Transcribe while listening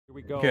Here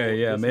we go. Okay,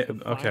 yeah,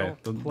 okay.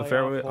 The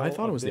fairway. I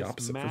thought it was the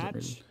opposite for some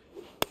reason.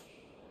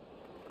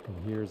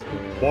 Here's the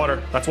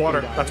water. That's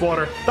water. That's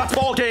water. That's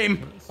ball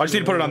game. I just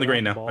need to put it on the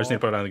green now. I just need to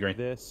put it on the green.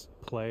 This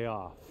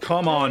playoff.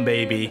 Come on,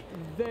 baby.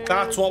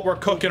 That's what we're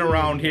cooking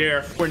around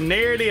here. We're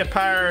nearly a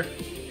par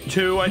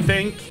 2, I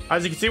think.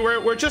 As you can see,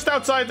 we're just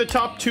outside the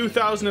top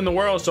 2,000 in the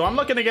world. So I'm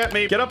looking to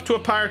get up to a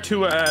par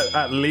 2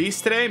 at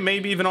least today.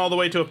 Maybe even all the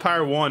way to a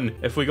par 1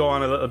 if we go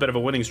on a little bit of a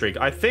winning streak.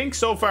 I think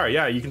so far,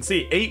 yeah, you can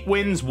see 8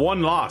 wins,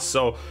 1 loss.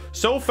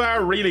 So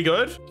far, really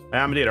good. I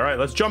am indeed. All right,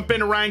 let's jump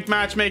into ranked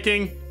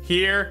matchmaking.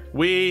 Here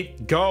we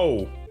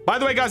go. By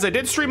the way, guys, I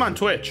did stream on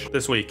Twitch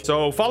this week.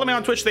 So follow me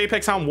on Twitch,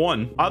 TheApexHound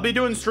 1. I'll be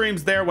doing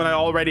streams there when I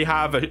already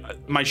have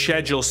my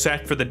schedule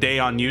set for the day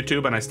on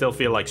YouTube and I still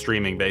feel like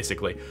streaming,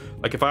 basically.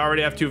 Like if I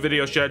already have 2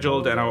 videos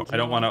scheduled and I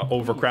don't want to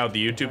overcrowd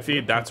the YouTube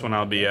feed, that's when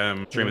I'll be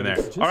streaming there.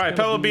 All right,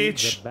 Pebble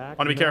Beach. Want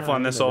to be careful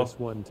on this hole.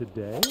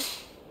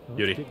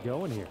 Beauty.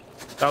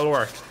 That'll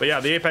work. But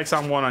yeah,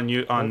 TheApexHound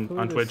 1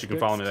 on Twitch. You can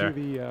follow me there.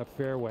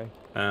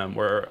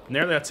 We're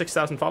nearly at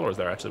 6,000 followers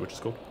there, actually, which is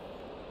cool.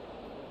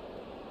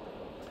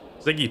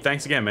 Ziggy,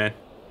 thanks again, man.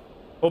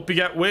 Hope you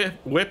get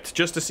whipped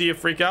just to see you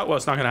freak out. Well,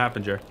 it's not gonna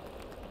happen, Jer.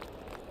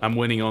 I'm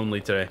winning only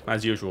today,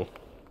 as usual.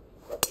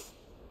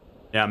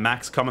 Yeah,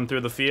 Max coming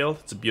through the field.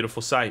 It's a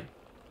beautiful sight.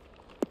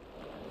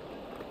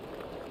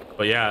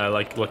 But yeah,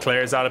 like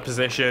Leclerc's out of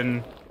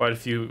position. Quite a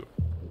few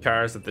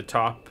cars at the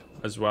top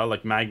as well,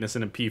 like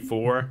Magnussen and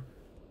P4.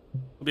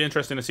 It'll be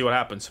interesting to see what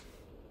happens.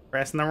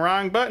 Pressing the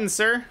wrong button,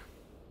 sir.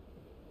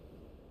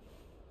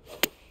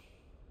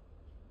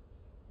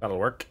 That'll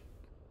work.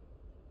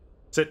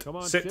 Sit,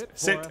 on, sit.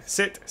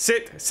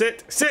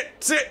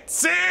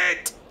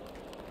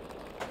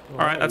 All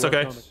right, that's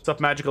okay. What's up,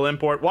 Magical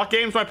Import? What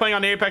games am I playing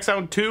on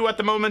TheApexHound 2 at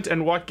the moment,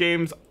 and what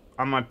games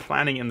am I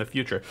planning in the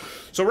future?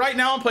 So right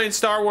now I'm playing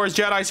Star Wars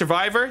Jedi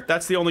Survivor.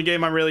 That's the only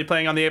game I'm really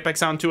playing on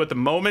TheApexHound 2 at the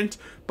moment,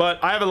 but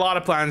I have a lot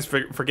of plans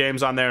for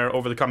games on there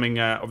over the coming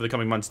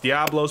months.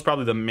 Diablo's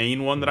probably the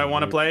main one that I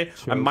want to play.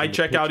 I might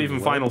check out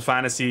even Final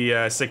Fantasy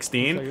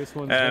 16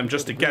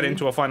 just to get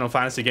into a Final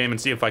Fantasy game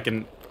and see if I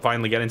can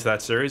finally get into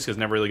that series, because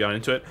never really got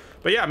into it.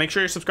 But yeah, make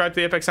sure you're subscribed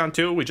to TheApexHound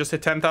 2. We just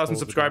hit 10,000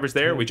 subscribers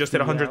there. We just hit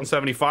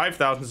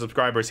 175,000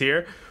 subscribers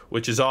here,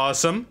 which is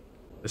awesome.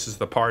 This is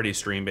the party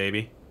stream,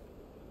 baby.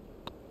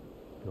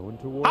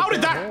 How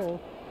did that?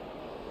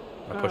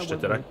 I pushed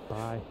it, did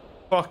I?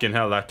 Fucking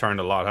hell, that turned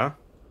a lot, huh?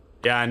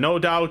 Yeah, no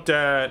doubt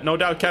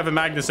Kevin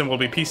Magnussen will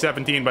be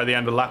P17 by the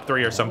end of lap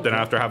 3 or something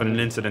after having an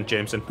incident,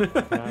 Jameson.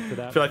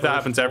 I feel like that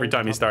happens every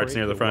time he starts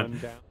near the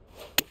front.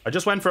 I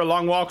just went for a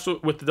long walk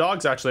with the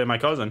dogs, actually, and my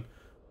cousin.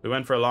 We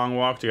went for a long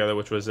walk together,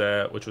 which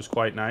was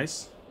quite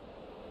nice.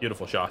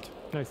 Beautiful shot.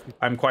 Nice.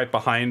 I'm quite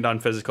behind on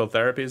physical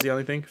therapy is the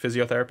only thing.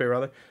 Physiotherapy,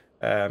 rather.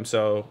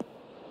 So,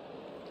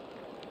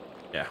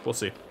 yeah, we'll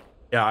see.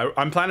 Yeah,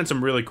 I'm planning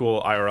some really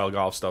cool IRL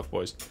golf stuff,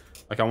 boys.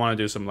 Like, I want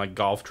to do some, like,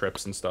 golf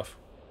trips and stuff.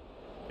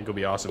 I think it'll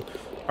be awesome.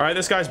 All right,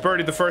 this guy's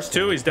birdied the first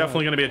 2. He's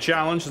definitely going to be a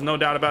challenge. There's no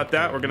doubt about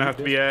that. We're going to have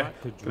to be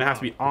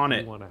on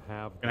it. We're going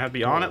to have to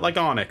be on it like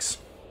Onyx.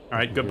 All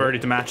right, good birdie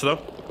to match, though.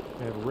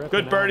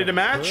 Good birdie to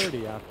match.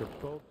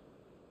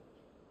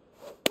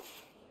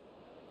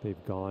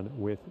 They've gone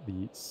with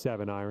the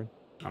 7-iron.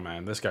 Oh,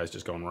 man, this guy's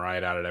just going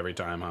right at it every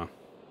time, huh?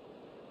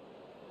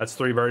 That's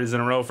 3 birdies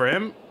in a row for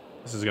him.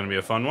 This is going to be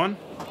a fun one.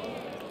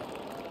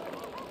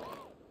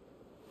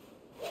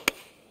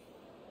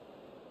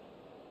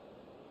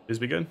 Is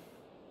be good?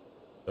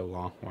 So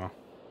long. Wow.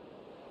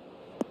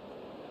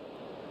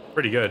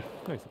 Pretty good.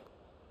 Nice.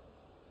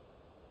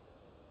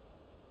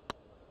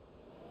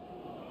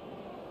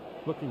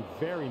 Looking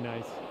very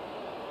nice.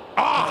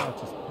 Ah!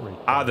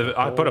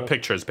 I put a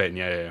picture as baiting.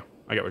 Yeah.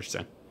 I get what you're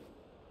saying.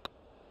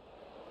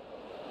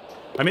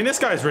 I mean, this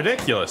guy's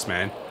ridiculous,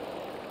 man.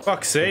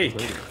 Fuck's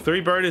sake.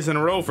 3 birdies in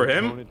a row for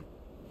him.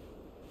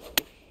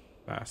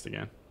 Fast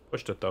again.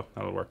 Pushed it, though.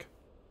 That'll work.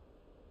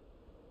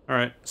 All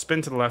right.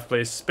 Spin to the left,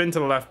 please. Spin to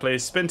the left,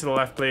 please. Spin to the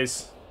left,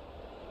 please.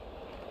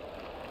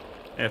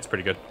 Yeah, it's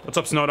pretty good. What's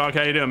up, Snowdog?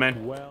 How you doing,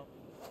 man? Well,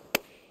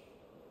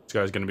 this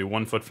guy's going to be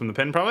 1 foot from the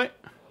pin, probably.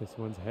 This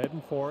one's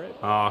heading for it.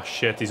 Oh,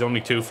 shit. He's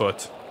only 2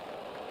 foot.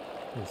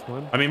 This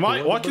one. I mean,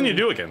 what can you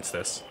do against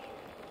this?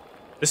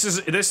 This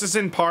is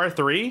in par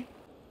 3?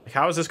 Like,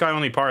 how is this guy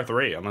only par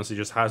 3? Unless he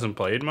just hasn't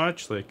played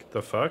much? Like,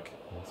 the fuck?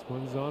 This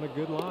one's on a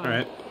good line. All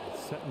right.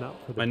 Setting up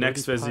for the my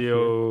next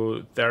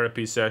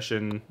physiotherapy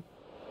session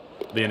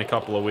will be in a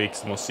couple of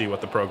weeks, and we'll see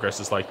what the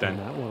progress is like then. And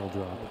that one will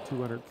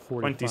drop at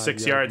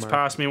 26 yards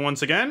past me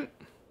once again.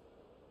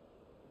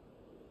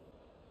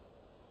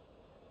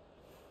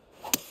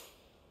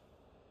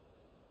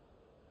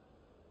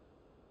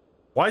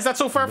 Why is that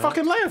so far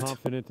fucking left?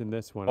 Confident in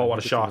this one. Oh, what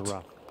a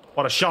shot.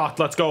 What a shot.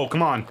 Let's go.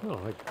 Come on. Oh,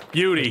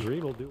 beauty.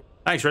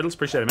 Thanks, Riddles.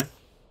 Appreciate it, man.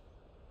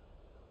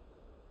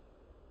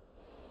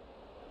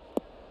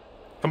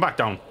 Come back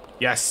down.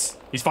 Yes.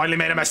 He's finally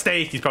made a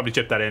mistake. He's probably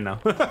chipped that in now.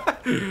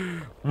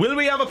 Will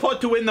we have a putt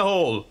to win the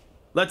hole?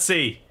 Let's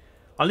see.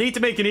 I'll need to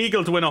make an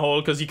eagle to win a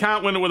hole, because you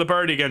can't win it with a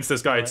birdie against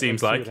this guy, it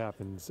seems like.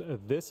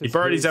 He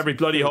birdies every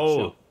bloody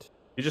hole.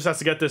 He just has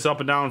to get this up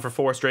and down for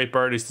 4 straight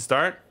birdies to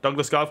start.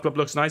 Douglas Golf Club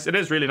looks nice. It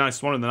is really nice.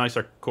 It's one of the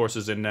nicer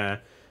courses in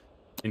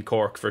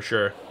Cork for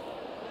sure.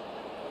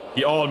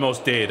 He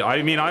almost did.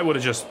 I mean, I would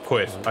have just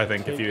quit, I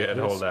think, if you had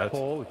hold out.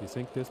 If you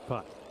sink this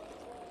putt.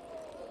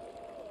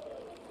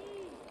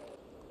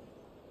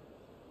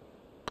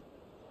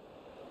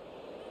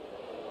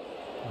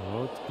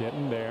 Oh, it's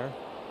getting there.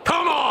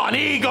 Come on,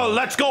 Eagle,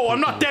 let's go.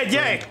 I'm not dead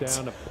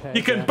yet.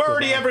 You can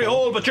birdie every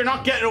hole, but you're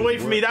not getting away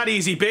from me that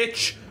easy,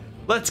 bitch.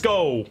 Let's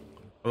go.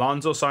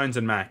 Alonso, Sainz,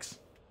 and Max.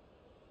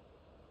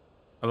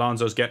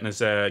 Alonso's getting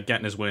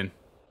his win.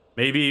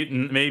 Maybe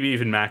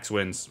even Max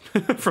wins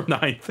from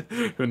 9th.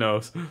 Who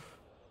knows? A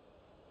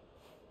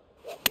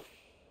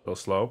little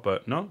slow,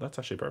 but no, that's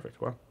actually perfect.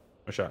 Well,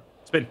 a shot.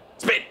 Spin,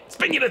 spin,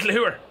 spin, you little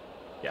hooer.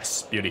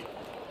 Yes, beauty.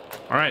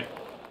 All right.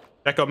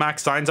 Checo,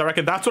 Max, Sainz. I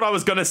reckon that's what I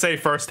was gonna say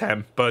first,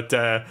 Hem. But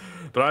I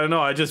don't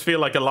know. I just feel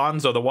like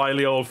Alonso, the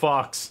wily old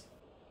fox.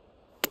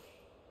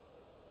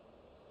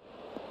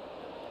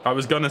 I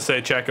was gonna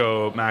say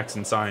Checo, Max,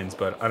 and Sainz,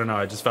 but I don't know.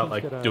 I just felt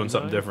like doing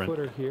something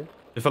different.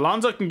 If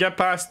Alonso can get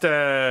past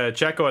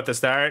Checo at the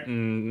start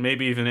and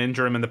maybe even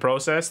injure him in the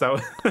process, that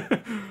would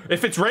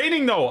if it's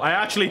raining though, I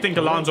actually think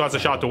Alonso has a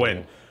shot to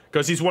win.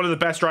 Because he's one of the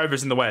best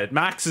drivers in the wet.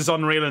 Max is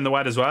unreal in the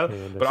wet as well.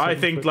 But I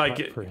think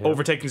like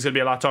overtaking is going to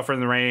be a lot tougher in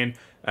the rain.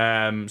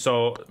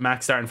 So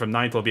Max starting from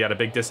 9th will be at a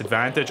big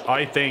disadvantage.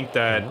 I think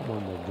that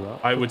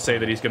I would say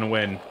that he's going to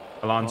win.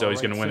 Alonso,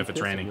 he's going to win if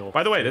it's raining.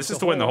 By the way, this is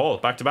to win the hole.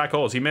 Back-to-back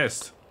holes. He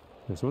missed.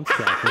 This one's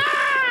tracking.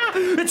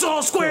 It's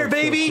all square,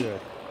 baby!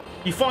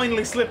 He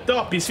finally slipped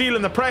up. He's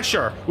feeling the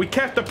pressure. We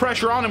kept the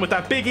pressure on him with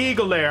that big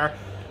eagle there.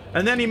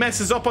 And then he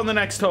messes up on the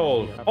next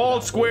hole.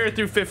 All square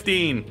through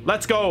 15.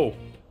 Let's go.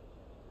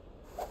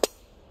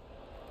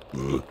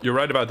 You're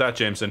right about that,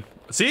 Jameson.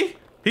 See?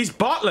 He's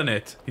bottling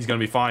it. He's gonna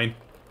be fine.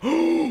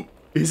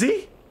 Is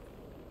he?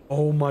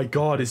 Oh my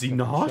god, is he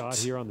not? Shot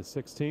here on the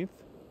 16th.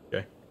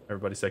 Okay,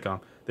 everybody stay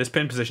calm. This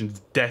pin position is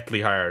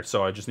deathly hard,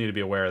 so I just need to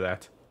be aware of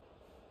that.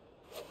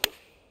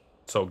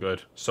 So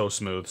good. So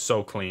smooth.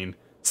 So clean.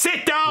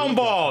 Sit down,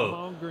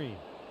 ball!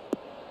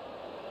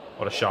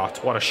 What a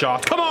shot. What a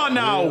shot. Come on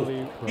now!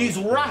 He's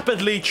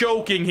rapidly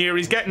choking here.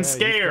 He's getting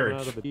scared.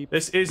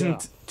 This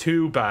isn't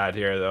too bad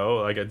here,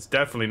 though. Like, it's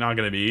definitely not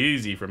going to be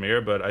easy from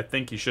here, but I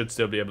think he should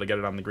still be able to get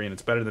it on the green.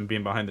 It's better than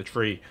being behind the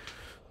tree.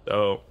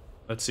 So,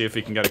 let's see if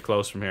he can get it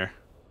close from here.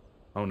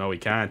 Oh, no, he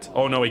can't.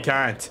 Oh, no, he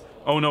can't.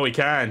 Oh, no, he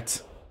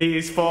can't.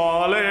 He's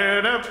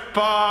falling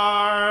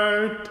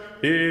apart.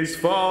 He's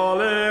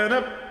falling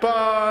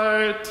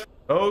apart.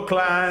 Oh,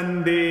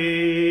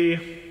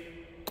 Clandy.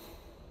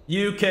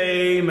 You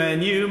came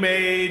and you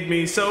made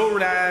me so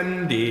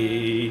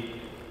randy.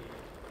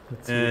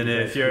 And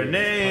if your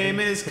name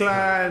is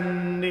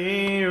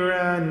Clandy,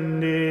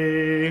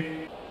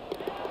 Randy.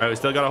 Alright, we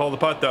still gotta hold the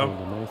putt though.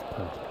 Nice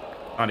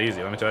putt. Not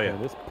easy, let me tell you.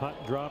 This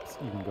putt drops,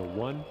 you can go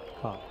one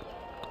up.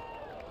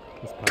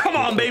 Come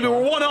on, baby,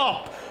 we're one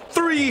up.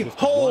 3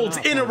 holes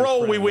in a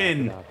row we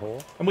win.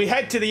 And we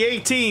head to the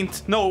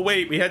 18th. No,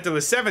 wait, we head to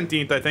the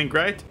 17th, I think,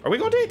 right? Are we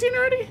going to 18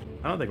 already?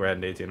 I don't think we're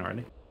heading to 18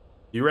 already.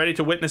 You ready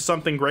to witness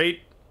something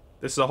great?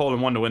 This is a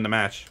hole-in-one to win the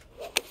match.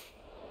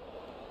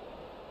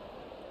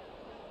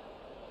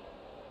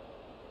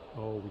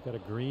 Oh, we got a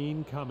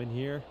green coming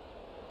here.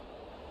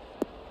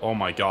 Oh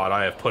my god,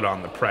 I have put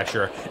on the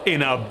pressure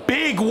in a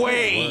big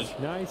way.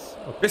 Nice.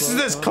 This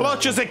is as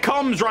clutch as it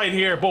comes right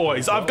here,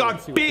 boys. I've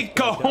got big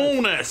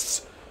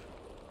cojones.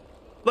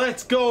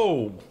 Let's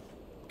go.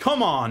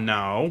 Come on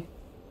now.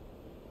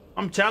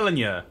 I'm telling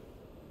you.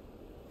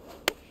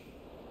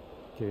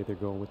 Okay, they're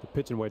going with the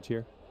pitching wedge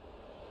here.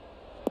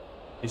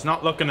 He's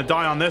not looking to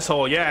die on this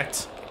hole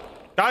yet.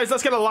 Guys,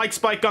 let's get a like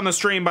spike on the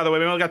stream, by the way.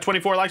 We only got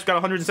 24 likes. We've got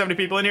 170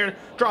 people in here.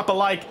 Drop a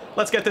like.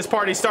 Let's get this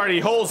party started.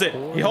 He holds it.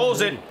 He holds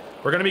it.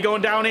 We're going to be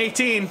going down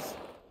 18.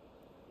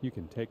 You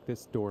can take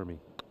this, Dormy.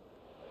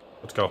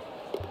 Let's go.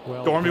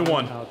 Well, Dormy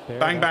won.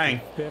 Bang, bang.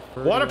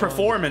 What a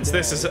performance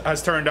this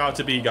has turned out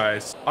to be,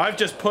 guys. I've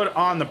just put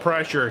on the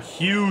pressure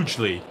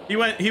hugely.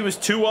 He was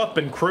 2 up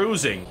and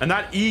cruising, and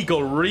that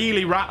eagle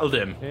really rattled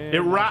him.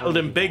 It rattled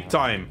him big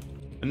time.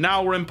 And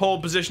now we're in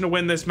pole position to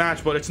win this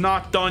match, but it's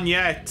not done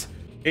yet.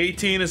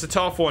 18 is a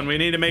tough one. We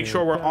need to make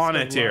sure we're on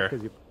it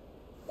here.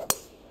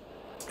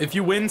 If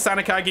you win,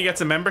 Sanakagi gets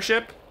a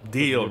membership.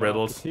 Deal,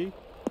 Riddles.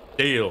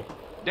 Deal.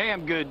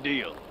 Damn good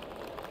deal.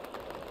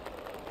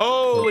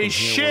 Holy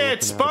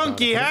shit,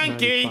 Spunky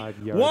Hanky.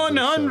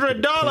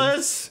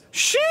 $100.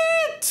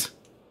 Shit!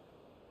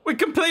 We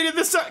completed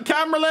the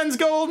camera lens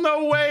goal.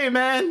 No way,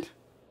 man.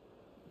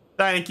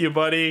 Thank you,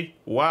 buddy.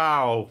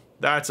 Wow,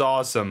 that's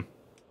awesome.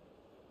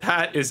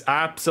 That is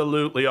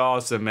absolutely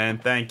awesome, man.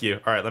 Thank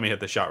you. All right, let me hit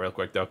the shot real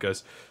quick, though,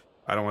 because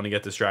I don't want to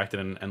get distracted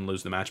and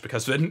lose the match.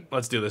 Because then,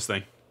 let's do this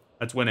thing.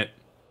 Let's win it.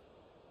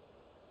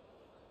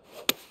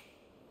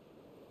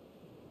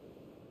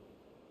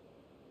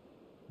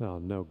 Oh,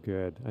 no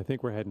good. I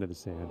think we're heading to the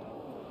sand.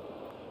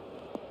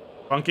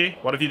 Spunky,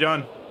 what have you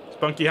done?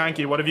 Spunky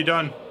Hanky, what have you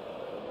done?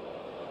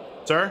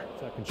 Sir?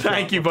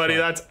 Thank you, buddy.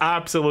 That's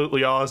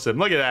absolutely awesome.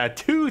 Look at that.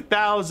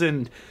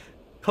 2,000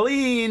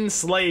 Clean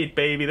slate,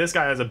 baby. This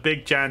guy has a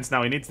big chance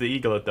now. He needs to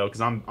eagle it though,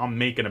 because I'm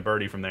making a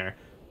birdie from there.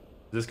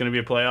 Is this gonna be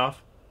a playoff?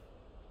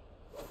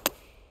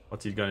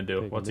 What's he gonna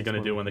do? What's he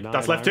gonna do when the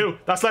that's left two?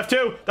 That's left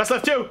two! That's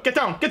left two! Get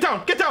down! Get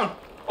down! Get down!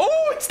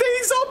 Oh, it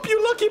stays up,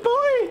 you lucky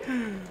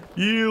boy!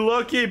 You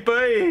lucky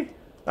boy!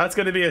 That's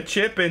gonna be a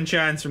chip-in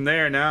chance from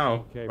there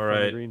now. Okay, all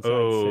right.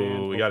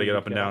 Oh, we gotta get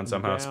up and down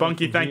somehow.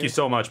 Spunky, thank you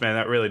so much, man.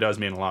 That really does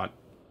mean a lot.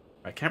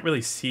 I can't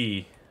really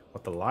see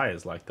what the lie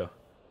is like, though.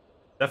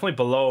 Definitely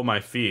below my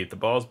feet. The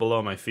ball's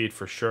below my feet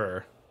for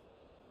sure.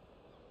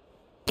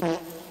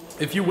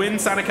 If you win,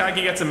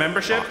 Sanakagi gets a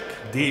membership.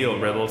 Deal,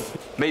 Ribbles.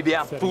 Maybe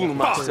I'm fooling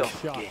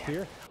myself.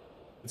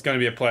 It's gonna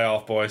be a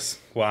playoff, boys.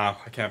 Wow,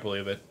 I can't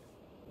believe it.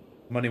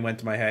 Money went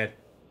to my head.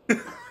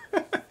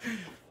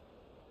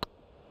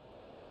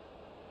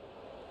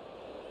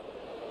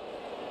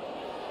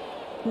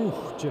 Ooh,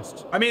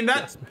 I mean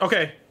that.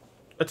 Okay,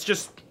 let's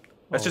just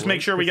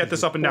make sure we get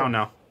this up and down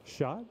now.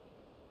 Shot.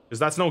 Because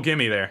that's no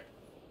gimme there.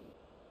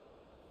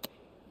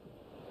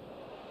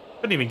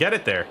 Couldn't even get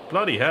it there.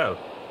 Bloody hell.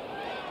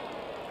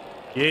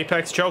 The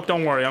apex choke.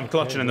 Don't worry, I'm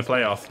clutching in the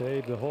playoff.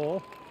 Save the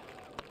hole.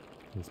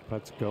 This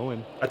putt's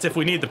going. That's if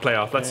we need the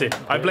playoff. Let's see.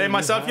 I blame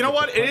myself. You know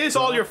what? It is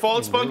all your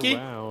fault, Spunky.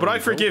 But I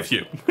forgive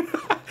you.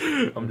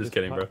 I'm just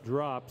kidding, bro.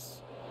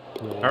 Drops.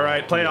 All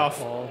right,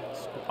 playoff.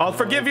 I'll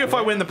forgive you if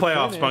I win the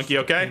playoff, Spunky,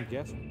 okay?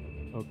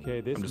 Okay,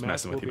 I'm just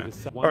messing with you, man.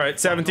 All right,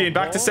 17.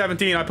 Back to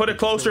 17. I put it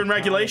closer in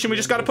regulation. We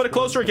just got to put it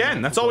closer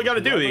again. That's all we got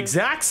to do. The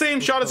exact same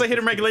shot as I hit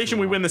in regulation,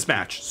 we win this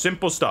match.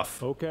 Simple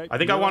stuff. Okay. I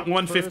think I want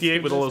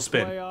 158 with a little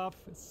spin.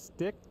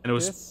 And it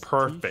was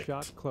perfect.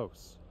 Shot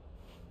close.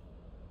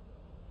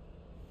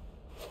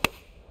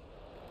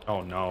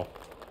 Oh, no.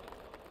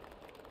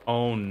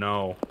 Oh,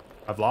 no.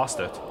 I've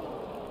lost it.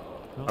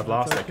 No, I've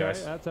lost okay. it,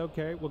 guys. That's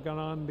okay. We'll get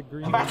on the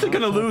green. I'm actually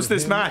going to lose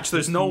this match.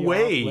 There's no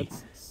way.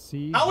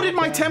 How did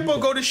my tempo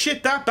go to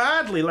shit that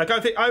badly? Like,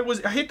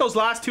 I hit those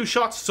last two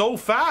shots so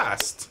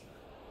fast.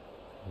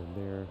 And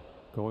they're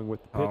going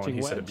with the pitching and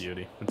he wedge. said a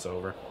beauty. It's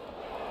over.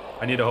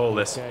 I need to hold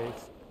this. Okay.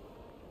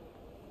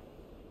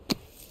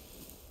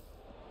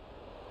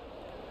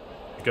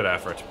 Good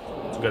effort.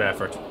 It's a good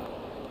effort.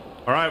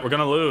 All right, we're going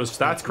to lose.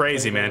 That's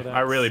crazy, man.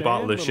 I really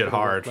bottled this shit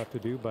hard.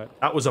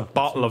 That was a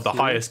bottle of the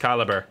highest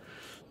caliber.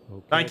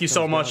 Thank you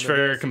so much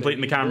for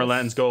completing the camera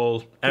lens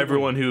goal.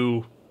 Everyone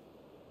who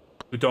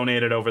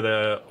donated over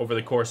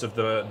the course of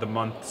the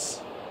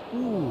months.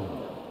 Ooh.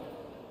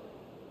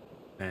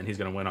 And he's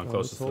gonna win on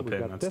closest to the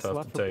pin. That's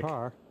tough to take.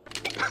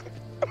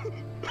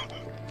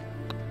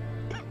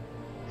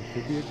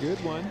 Could be a good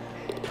one.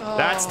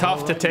 That's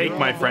tough to take,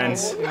 my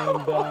friends.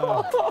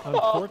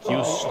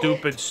 You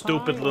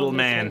stupid little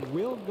man.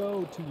 Will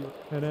go to you.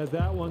 And as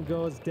that one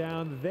goes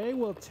down, they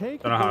will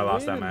take. Don't know how I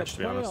lost that match, to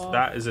be honest.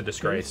 That is a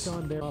disgrace.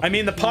 I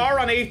mean, the par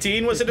on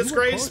 18 was a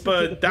disgrace,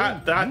 but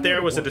that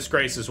there was a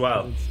disgrace as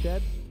well.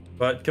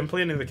 But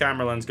completing the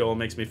camera lens goal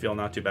makes me feel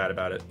not too bad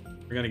about it.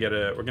 We're gonna get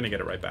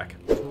it right back.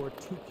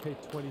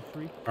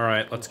 All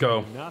right, let's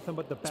go.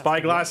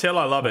 Spyglass Hill,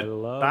 I love it.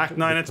 Back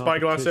 9 at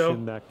Spyglass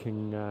Hill. I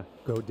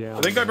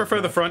think I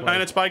prefer the front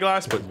 9 at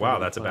Spyglass, but wow,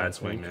 that's a bad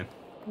swing, man.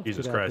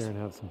 Jesus Christ. And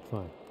have some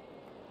fun.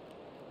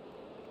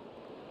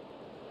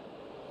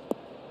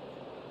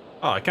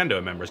 Oh, I can do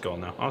a members goal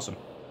now. Awesome.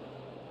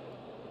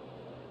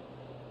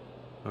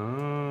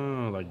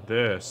 Oh, like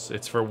this.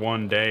 It's for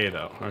one day,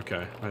 though.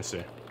 Okay, I see.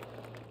 All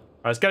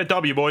right, let's get a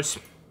W, boys.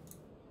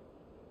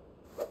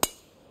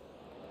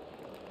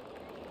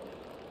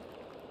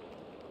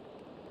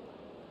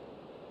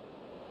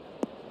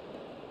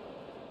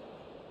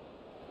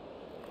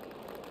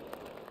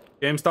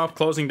 GameStop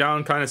closing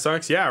down kind of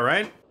sucks. Yeah,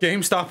 right?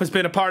 GameStop has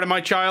been a part of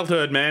my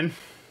childhood, man.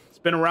 It's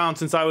been around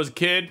since I was a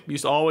kid.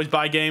 Used to always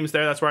buy games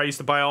there. That's where I used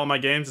to buy all my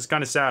games. It's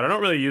kind of sad. I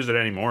don't really use it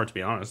anymore, to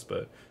be honest,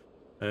 but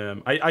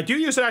I do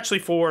use it actually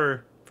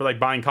for like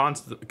buying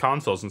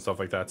consoles and stuff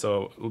like that.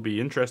 So it'll be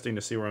interesting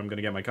to see where I'm going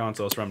to get my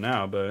consoles from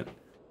now, but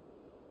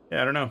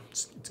yeah, I don't know.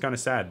 It's kind of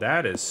sad.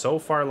 That is so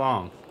far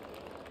long.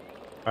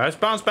 All right, let's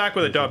bounce back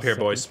with a dub here,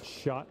 boys.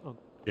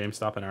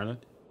 GameStop in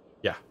Ireland.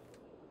 Yeah.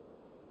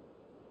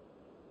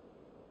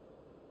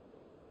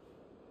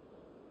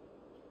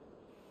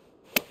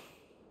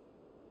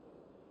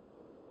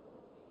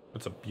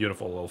 That's a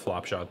beautiful little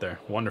flop shot there.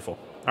 Wonderful.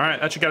 All right,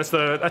 that should get us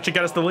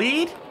the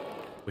lead,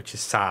 which is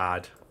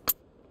sad.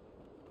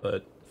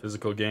 But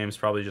physical games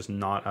probably just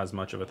not as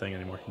much of a thing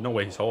anymore. No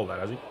way he's hold that,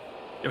 has he?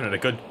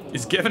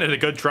 He's giving it a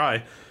good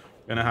try.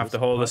 Gonna have to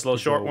hold this little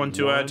short one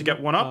to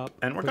get one up,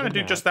 and we're gonna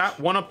do just that.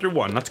 One up through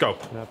one. Let's go.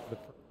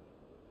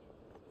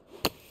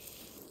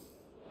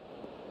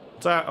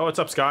 What's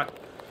up, Scott?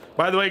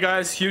 By the way,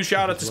 guys, huge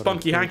shout out to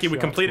Spunky Hanky. We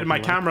completed my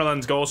camera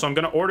lens goal, so I'm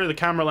gonna order the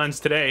camera lens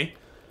today.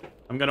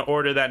 I'm gonna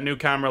order that new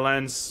camera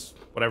lens,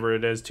 whatever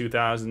it is,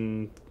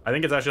 2,000. I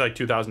think it's actually like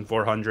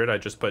 2,400. I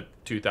just put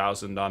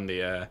 2,000 on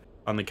the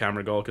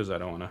camera goal because I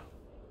don't want to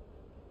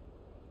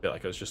feel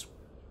like I was just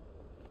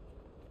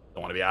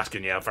don't want to be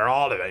asking you for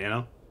all of it, you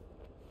know.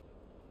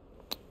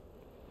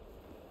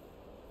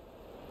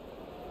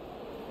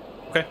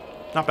 Okay,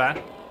 not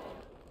bad.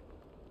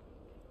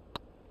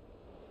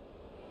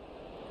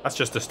 That's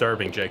just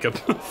disturbing, Jacob.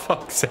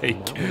 Fuck's sake.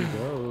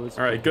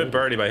 All right, good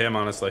birdie by him,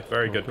 honestly.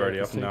 Very good birdie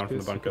up and down from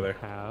the bunker there.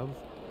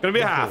 Gonna be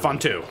a half on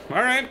 2.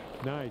 All right.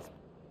 Nice.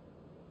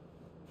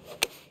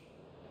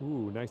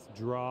 Ooh, nice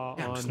draw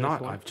Yeah,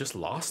 I've just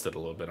lost it a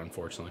little bit,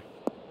 unfortunately.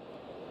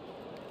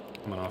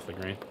 Coming off the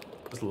green.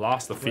 Just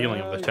lost the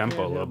feeling of the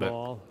tempo a little bit.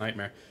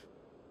 Nightmare.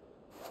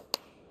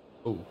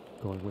 Oh.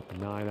 Going with the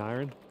 9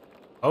 iron.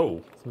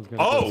 Oh.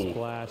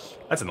 Splash.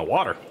 That's in the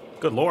water.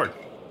 Good lord.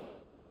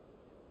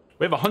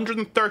 We have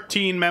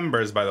 113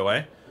 members, by the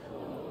way.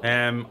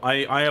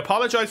 I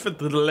apologize for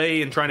the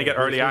delay in trying to get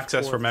early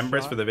access for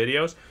members for the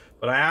videos,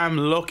 but I am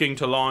looking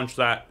to launch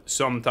that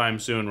sometime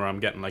soon where I'm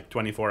getting like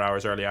 24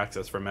 hours early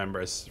access for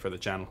members for the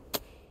channel.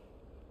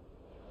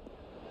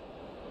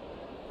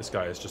 This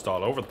guy is just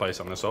all over the place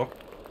on this hole.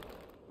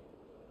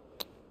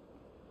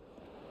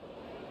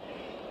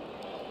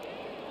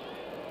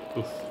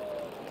 Oof.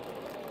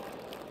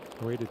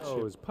 Way to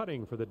choose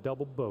putting for the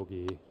double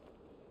bogey.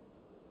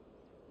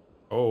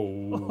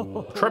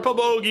 Oh, triple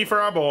bogey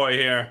for our boy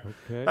here.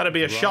 Okay. That'd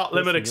be a shot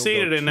limit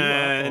exceeded in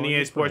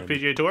EA Sports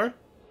PGA Tour.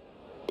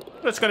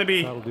 That's going to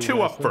be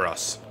 2 up for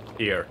us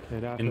here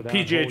in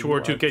PGA Tour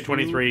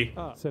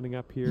 2K23. Setting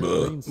up here.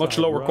 Much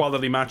lower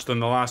quality match than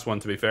the last one,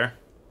 to be fair.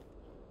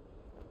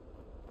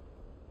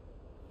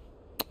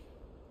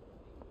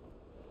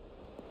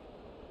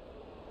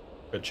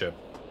 Good chip.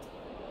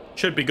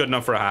 Should be good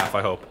enough for a half,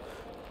 I hope.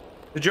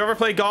 Did you ever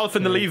play golf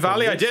in the Lee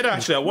Valley? I did,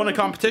 actually. I won a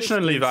competition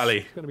in Lee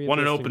Valley. Won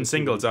an open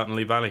singles out in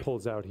Lee Valley.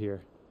 Pulls out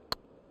here.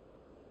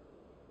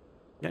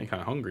 Getting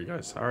kind of hungry,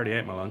 guys. I already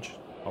ate my lunch.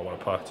 Oh, what a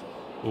putt.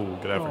 Ooh,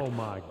 good effort. Oh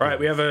my God. All right,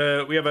 we have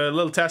a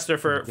little tester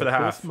for the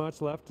half. This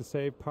much left to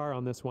save par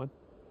on this one.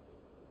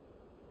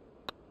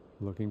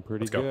 Looking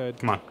pretty Let's go. good.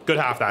 Come on, good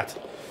half that.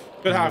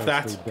 Good half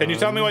that. Can you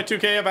tell me why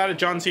 2K have added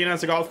John Cena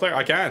as a golf player?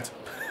 I can't.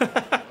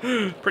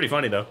 Pretty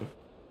funny though.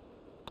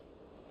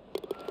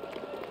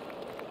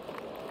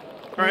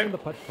 All right. The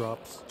putt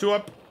drops. 2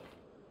 up.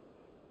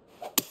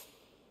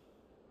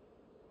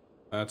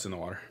 That's in the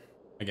water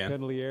again.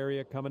 Penalty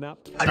area coming up.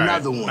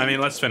 Another one. I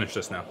mean, let's finish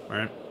this now. All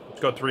right.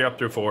 Let's go 3 up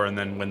through 4 and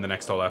then win the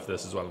next hole after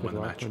this as well and win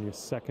the match. On your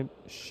second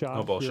shot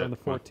no bullshit. here on the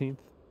 14th.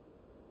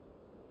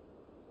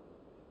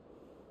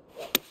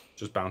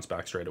 Just bounce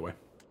back straight away.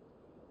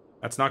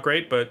 That's not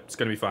great, but it's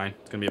gonna be fine.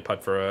 It's gonna be a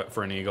putt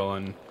for an eagle,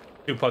 and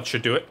 2 putts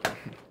should do it.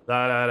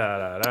 Da da da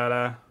da da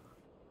da.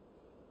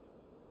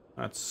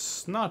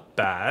 That's not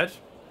bad.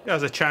 He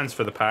has a chance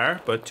for the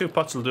par, but 2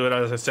 putts will do it,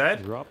 as I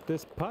said. Drop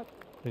this putt,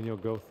 and you'll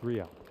go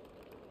 3 up. You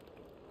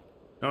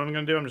know what I'm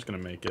gonna do? I'm just gonna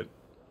make it.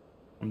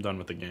 I'm done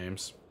with the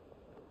games.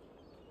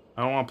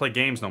 I don't want to play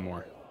games no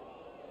more.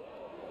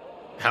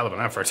 Hell of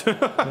an effort. All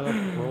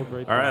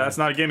right, that's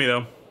not a gimme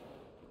though.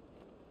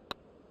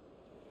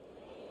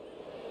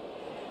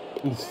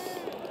 Oof.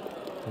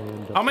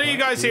 How many of you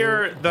guys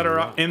here that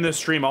are in this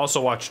stream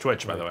also watch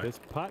Twitch, by the way? This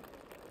putt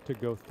to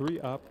go 3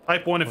 up.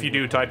 Type 1 if you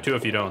do, type 2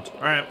 if you don't.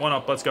 All right, 1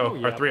 up, let's go.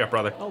 Or 3 up,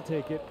 rather. I'll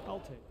take it.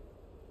 I'll take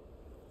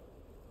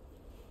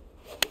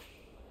it.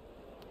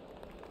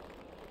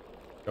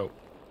 Go.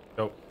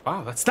 Go.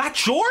 Wow, that's that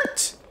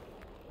short?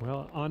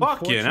 Well,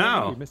 fuck you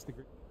now. Missed the...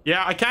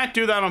 Yeah, I can't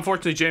do that,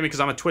 unfortunately, Jamie, because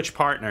I'm a Twitch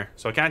partner.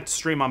 So I can't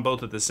stream on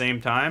both at the same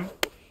time.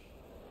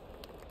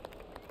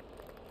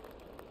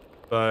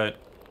 But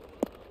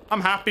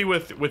I'm happy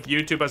with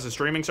YouTube as a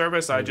streaming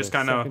service. I just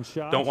kind of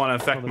don't want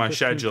to affect my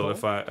schedule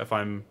if I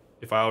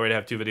already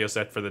have 2 videos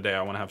set for the day.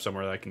 I want to have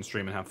somewhere that I can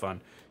stream and have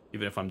fun,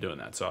 even if I'm doing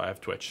that. So I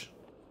have Twitch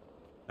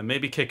and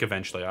maybe Kick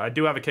eventually. I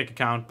do have a Kick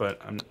account,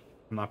 but I'm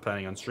not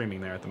planning on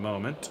streaming there at the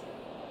moment.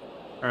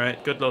 All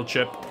right, good little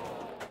chip.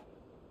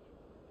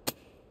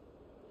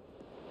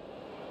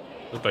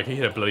 Looked like he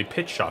hit a bloody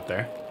pitch shot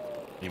there.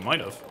 He might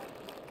have.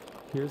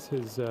 Here's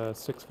his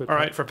 6-foot. All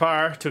right, for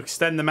par to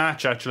extend the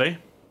match, actually.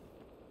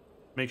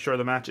 Make sure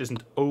the match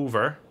isn't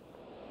over.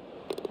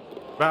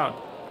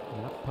 Wow.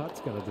 That putt's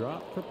gonna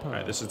drop for par. All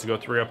right, this is to go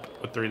 3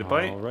 up with 3 to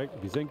play. All right,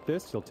 if you zinc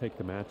this, you'll take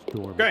the match.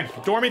 Dormy. Okay,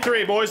 Dormy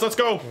 3, boys. Let's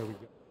go. There we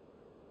go.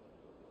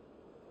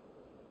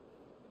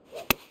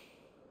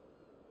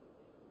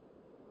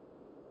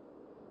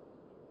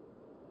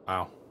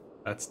 Wow,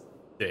 that's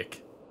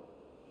dick.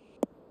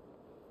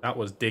 That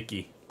was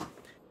dicky.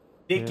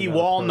 Dicky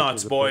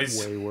walnuts,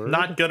 boys.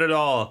 Not good at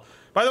all.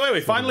 By the way,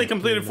 we finally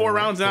completed 4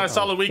 rounds and had a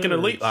solid week in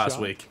Elite last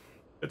week.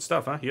 Good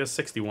stuff, huh? He has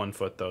 61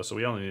 foot, though, so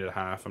we only need a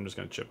half. I'm just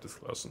going to chip this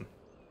close and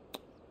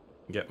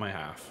get my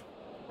half.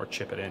 Or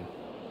chip it in.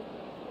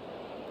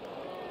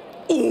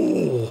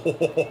 Ooh!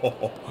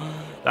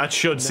 That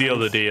should seal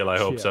the deal, I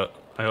hope so.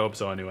 I hope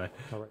so, anyway.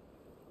 All right.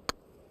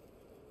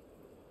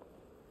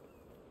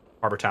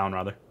 Harbor Town,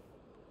 rather.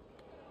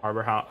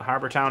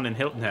 Harbor Town and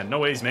Hilton Head. No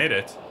way he's made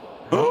it.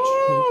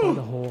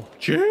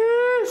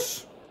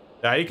 Cheers!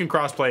 Yeah, you can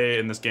crossplay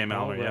in this game,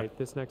 Almer. Yeah.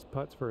 This next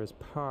putt's for his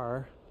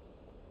par.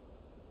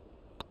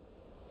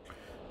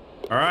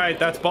 All right,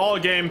 that's ball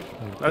game.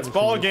 That's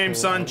ball game,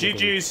 son.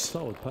 GG's.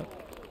 Solid putt.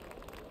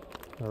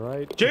 All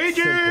right.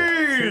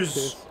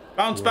 GG's.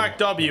 Bounce back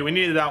W. We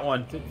needed that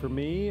one. That's it for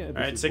me. All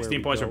right,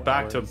 16 points. We're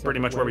back to pretty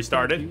much where we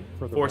started.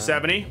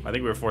 470. I think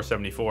we were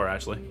 474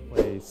 actually.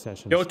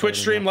 Yo, Twitch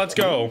stream, let's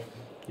go.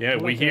 Yeah,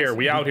 we here.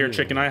 We out here,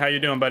 Chicken Eye. How you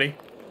doing, buddy?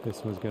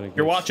 This was gonna.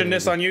 You're watching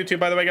this on YouTube,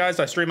 by the way, guys.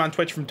 I stream on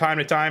Twitch from time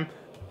to time.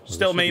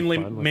 Still mainly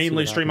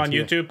stream on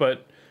YouTube,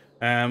 but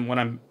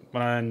when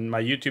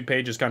my YouTube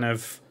page is kind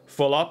of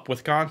full up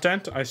with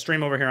content, I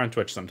stream over here on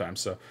Twitch sometimes.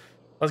 So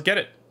let's get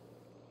it.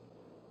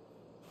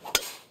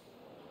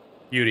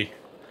 Beauty.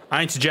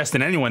 I ain't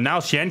suggesting anyone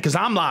now, Shen, because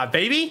I'm live,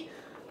 baby.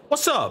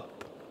 What's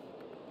up?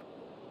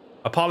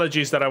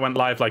 Apologies that I went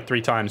live like 3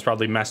 times.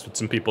 Probably messed with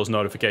some people's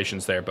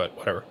notifications there, but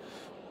whatever.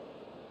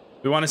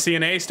 We want to see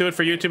an ace. Do it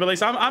for YouTube at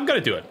least. I'm going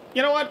to do it.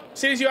 You know what?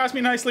 Seeing as you asked me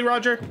nicely,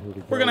 Roger,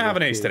 we're going to have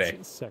an ace today.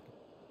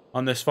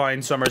 On this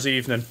fine summer's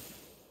evening.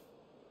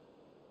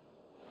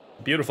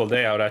 Beautiful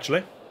day out,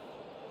 actually.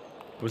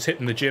 I was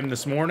hitting the gym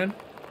this morning.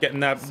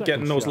 Getting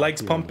those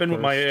legs pumping with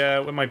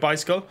my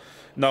bicycle.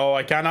 No,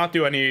 I cannot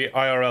do any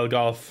IRL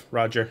golf,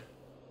 Roger.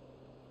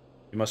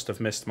 You must have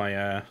missed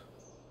my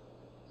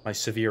my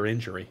severe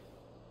injury.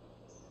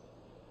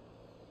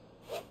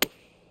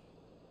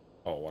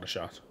 Oh, what a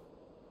shot.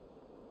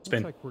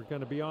 Spin. Looks like we're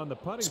gonna be on the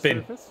putting Spin.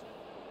 surface.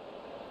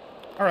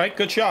 All right,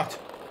 good shot.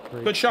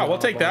 Good shot. We'll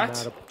take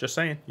that. Just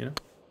saying, you know.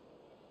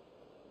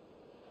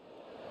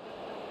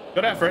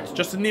 Good effort.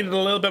 Just needed a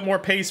little bit more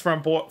pace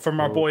from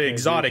our boy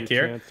Exotic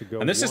here.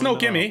 And this is no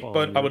gimme,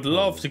 but I would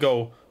love to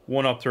go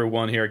 1-up through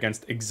 1 here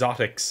against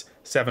Exotics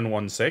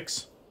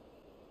 716.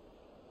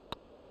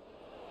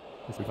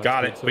 We've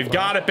got it. We've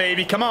got it,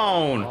 baby. Come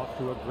on.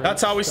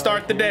 That's how we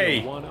start the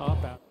day.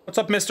 What's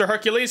up, Mr.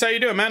 Hercules? How you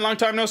doing, man? Long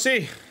time no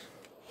see.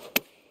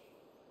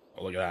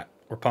 Oh, look at that.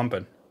 We're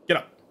pumping. Get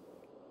up.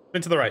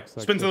 Spin to the right.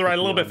 Spin to the right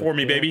a little bit for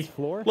me, baby.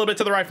 A little bit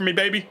to the right for me,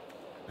 baby.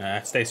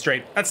 Stay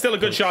straight. That's still a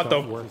good shot,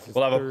 though.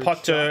 We'll have a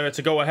putt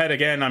to go ahead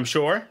again, I'm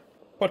sure.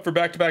 Putt for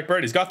back-to-back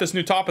birdies. Got this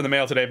new top in the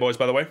mail today, boys,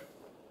 by the way.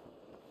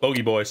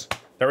 Bogey boys.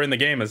 They're in the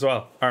game as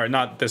well. All right,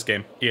 not this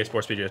game. EA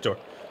Sports PGA Tour.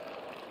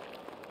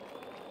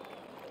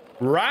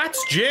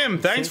 Rats Jim,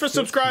 thanks for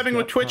subscribing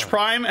with Twitch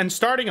Prime and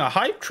starting a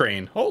hype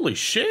train. Holy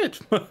shit.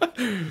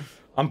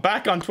 I'm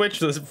back on Twitch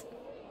for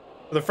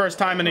the first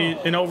time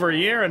in over a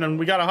year, and then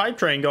we got a hype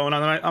train going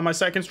on my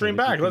second stream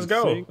back. Let's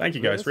go. Thank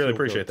you, guys. Really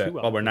appreciate that.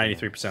 Well, we're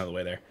 93% of the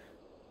way there.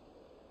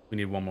 We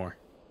need one more.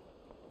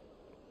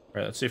 All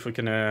right, let's see if we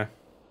can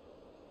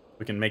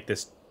make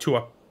this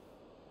 2-up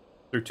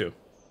through 2.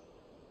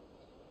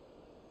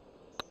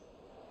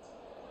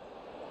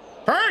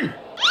 Turn!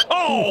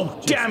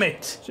 Oh, damn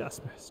it!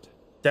 Just missed.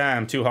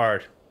 Damn, too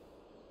hard.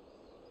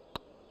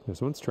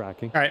 This one's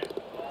tracking. All right.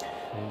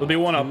 We'll be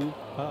 1-up.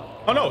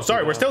 Oh, no,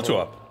 sorry. We're still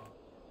 2-up.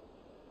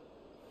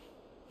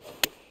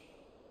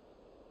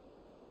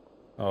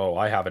 Oh,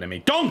 I have it in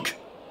me. Dunk!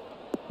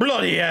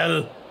 Bloody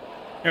hell.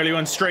 Nearly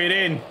went straight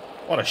in.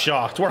 What a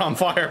shot. We're on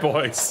fire,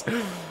 boys.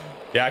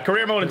 Yeah,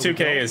 career mode in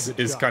 2K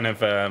is kind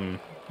of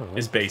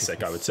is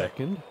basic, I would say.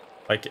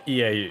 Like,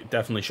 EA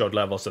definitely showed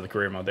levels to the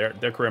career mode.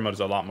 Their career mode is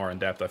a lot more in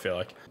depth, I feel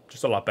like.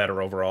 Just a lot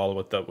better overall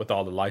with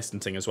all the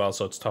licensing as well,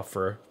 so it's tough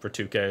for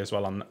 2K as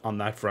well on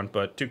that front.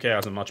 But 2K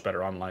has a much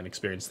better online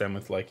experience than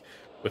with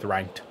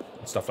ranked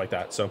and stuff like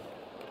that. So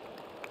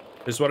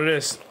this is what it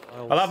is.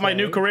 I'll have my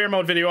new career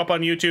mode video up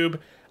on YouTube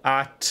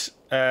at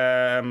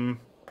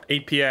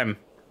 8 p.m.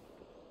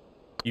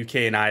 UK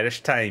and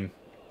Irish time.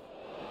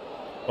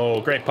 Oh,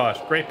 great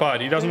putt. Great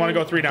putt. He doesn't want to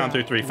go 3 down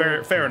through 3.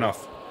 Fair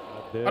enough.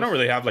 I don't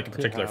really have like a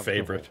particular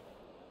favorite.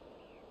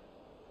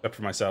 Except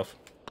for myself.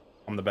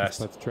 I'm the best.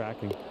 That's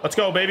tracking. Let's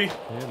go, baby.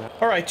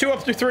 All right,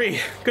 2-up through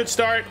 3. Good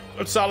start.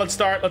 Good solid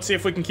start. Let's see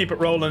if we can keep it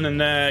rolling and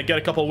get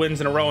a couple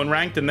wins in a row in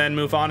ranked and then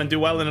move on and do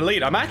well in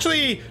elite. I'm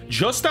actually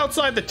just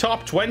outside the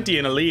top 20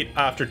 in elite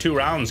after 2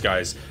 rounds,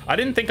 guys. I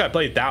didn't think I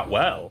played that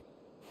well.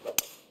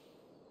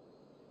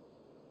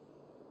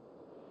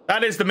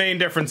 That is the main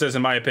differences,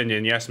 in my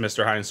opinion. Yes,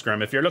 Mr.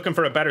 Heinsgrim. If you're looking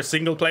for a better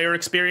single-player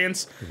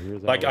experience,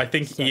 like I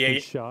think EA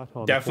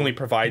definitely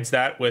provides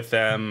that with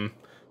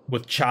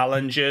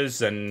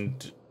challenges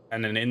and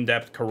an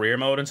in-depth career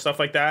mode and stuff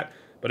like that.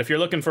 But if you're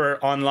looking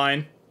for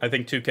online, I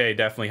think 2K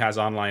definitely has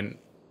online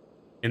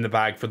in the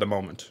bag for the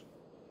moment.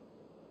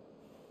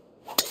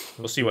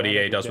 We'll see what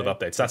EA does with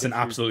updates. That's an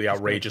absolutely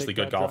outrageously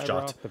good golf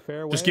shot.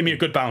 Just give me a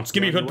good bounce.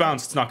 Give me a good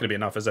bounce. It's not going to be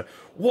enough, is it?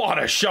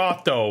 What a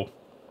shot, though.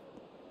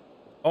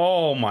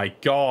 Oh my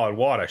god,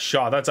 what a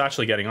shot. That's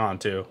actually getting on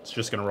too. It's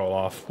just gonna roll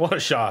off. What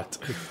a shot.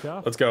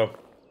 Let's go.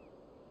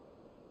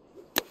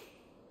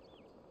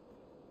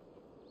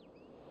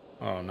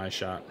 Oh, nice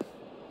shot.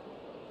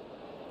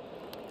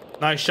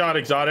 Nice shot,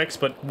 Exotics,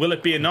 but will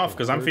it be enough?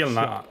 Because I'm feeling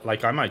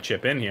like I might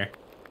chip in here.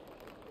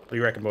 What do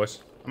you reckon, boys?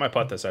 I might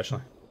putt this,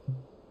 actually.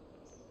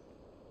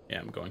 Yeah,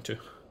 I'm going to.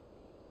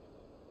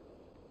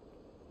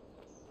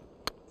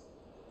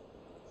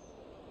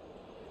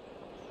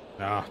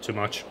 Nah, too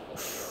much.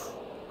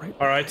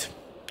 All right.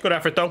 Good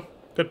effort, though.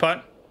 Good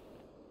putt.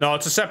 No,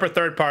 it's a separate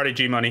third party,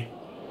 G-Money.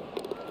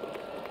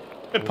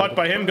 Good putt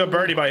by him. Good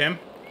birdie by him.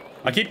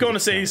 I keep going to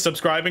say he's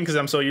subscribing because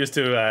I'm so used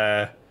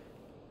to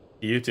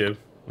YouTube.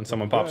 when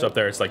someone pops up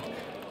there, it's like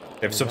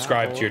they've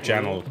subscribed to your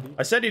channel.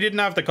 I said he didn't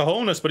have the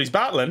cojones, but he's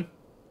battling.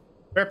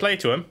 Fair play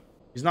to him.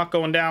 He's not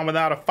going down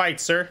without a fight,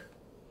 sir.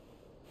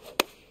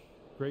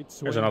 Great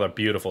swing. There's another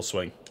beautiful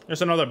swing.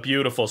 There's another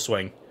beautiful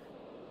swing.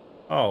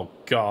 Oh,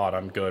 God,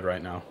 I'm good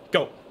right now.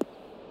 Go.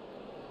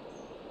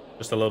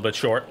 Just a little bit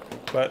short,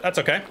 but that's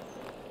okay.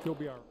 You'll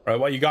be all All right,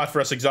 what you got for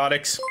us,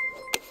 exotics?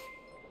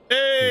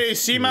 Hey,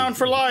 Seamount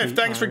for life.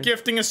 Thanks for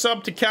gifting a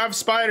sub to Cav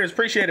Spiders.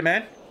 Appreciate it,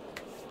 man.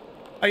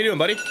 How you doing,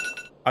 buddy?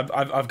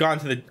 I've gone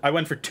to the... I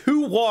went for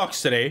 2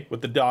 walks today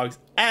with the dogs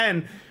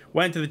and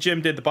went to the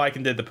gym, did the bike,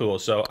 and did the pool.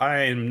 So I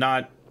am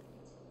not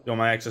doing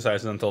my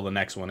exercises until the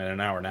next one in an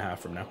hour and a half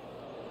from now.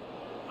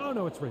 Oh,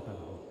 no, it's right by the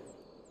hole.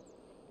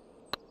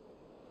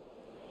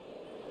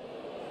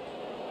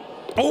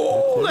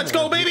 Oh, let's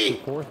go, baby.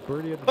 Fourth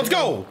birdie of the Let's day.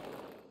 go.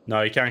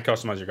 No, you can't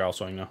customize your golf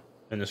swing, no,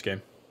 in this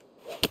game.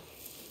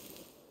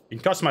 You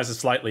can customize it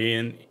slightly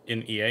in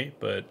EA,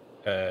 but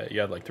you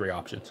have like 3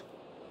 options.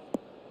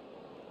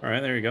 All right,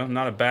 there you go.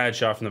 Not a bad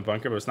shot from the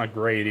bunker, but it's not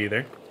great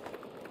either.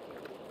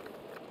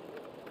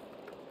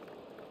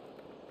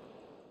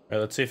 All right,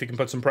 let's see if we can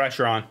put some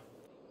pressure on.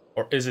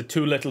 Or is it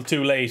too little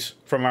too late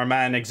from our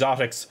man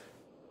Exotics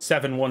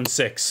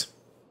 716?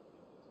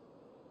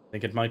 I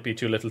think it might be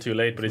too little too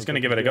late, but he's going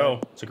to give it a go.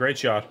 It's a great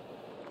shot.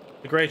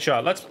 It's a great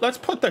shot. Let's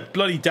put the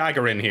bloody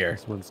dagger in here.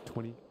 This one's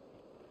 20.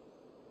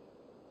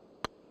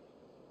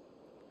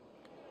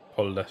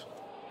 Pulled it.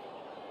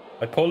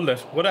 I pulled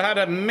it. Would have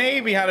had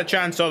maybe had a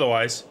chance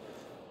otherwise.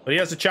 But he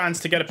has a chance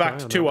to get it back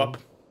to 2 up.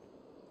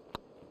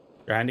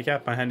 Your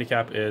handicap? My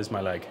handicap is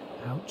my leg.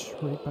 Ouch,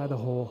 right by the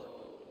hole.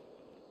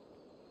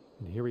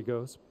 And here he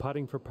goes,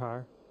 putting for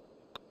par.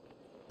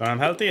 When I'm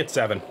healthy, it's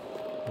 7.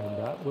 And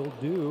that will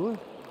do.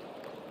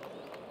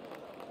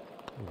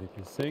 And if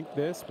you sink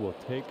this, we'll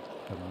take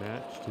the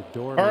match to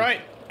Dormy. All right,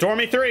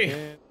 Dormy 3.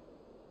 And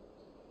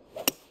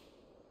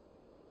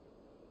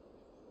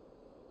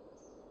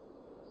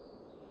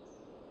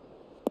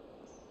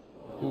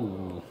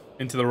Ooh,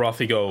 into the rough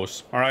he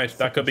goes. All right,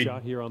 that could be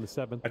shot here on the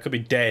 7th. that could be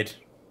dead.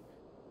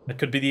 That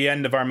could be the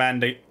end of our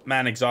man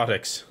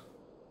Exotics.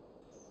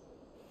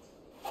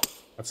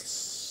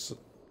 That's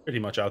pretty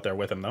much out there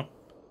with him, though.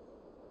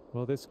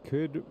 Well, this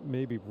could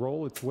maybe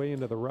roll its way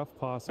into the rough,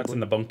 possibly. That's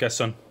in the bunker,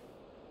 son.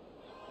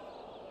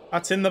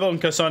 That's in the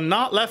bunker, son.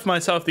 Not left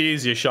myself the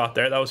easiest shot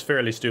there. That was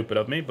fairly stupid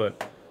of me,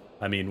 but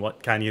I mean,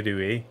 what can you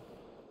do, eh?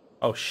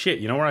 Oh, shit.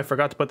 You know where I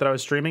forgot to put that I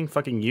was streaming?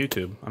 Fucking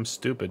YouTube. I'm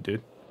stupid,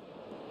 dude.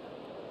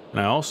 And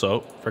I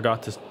also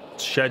forgot to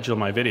schedule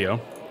my video.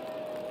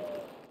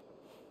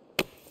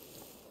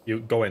 You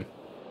go in.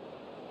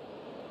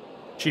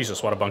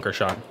 Jesus, what a bunker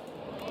shot.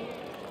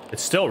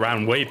 It's still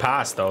round way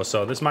past, though,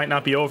 so this might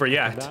not be over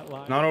yet.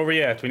 Not over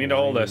yet. We need to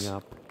hold this.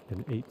 Up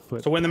an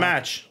 8-foot To win the putt.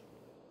 match.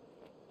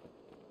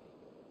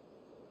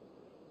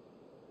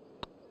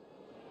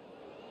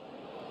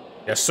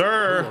 Yes,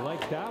 sir. Ooh, I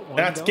like that one,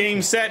 That's don't game,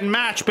 you? set, and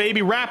match,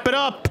 baby. Wrap it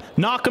up.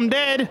 Knock 'em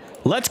dead.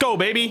 Let's go,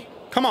 baby.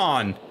 Come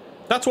on.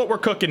 That's what we're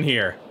cooking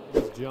here.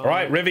 All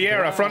right,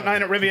 Riviera. Front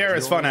 9 at Riviera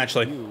is fun,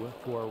 actually.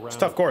 It's a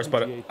tough course,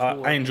 but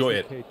I enjoy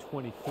it.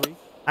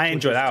 I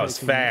enjoy it. That was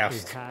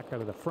fast. Hack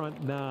out of the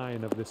front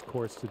 9 of this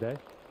course today.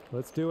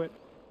 Let's do it.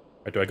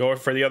 Right, do I go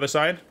for the other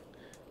side?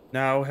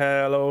 Now,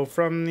 hello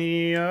from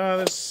the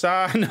other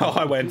side. No,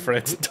 I went for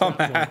it.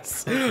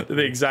 Dumbass.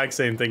 The exact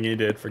same thing you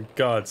did, for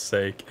God's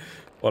sake.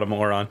 What a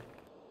moron.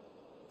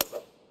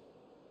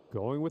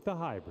 Going with the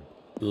hybrid.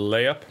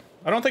 Layup.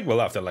 I don't think we'll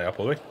have to lay up,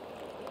 will we?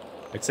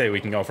 I'd say we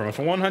can go from it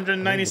for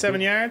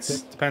 197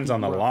 yards. Depends on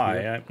the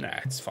lie. Nah,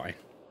 it's fine.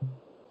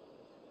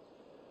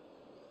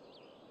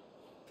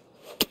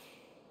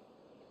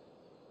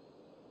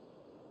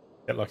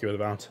 Get lucky with a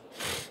bounce.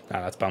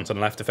 Nah, that's bouncing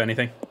left, if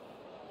anything.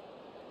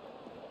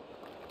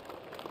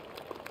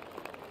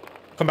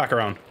 Come back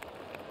around.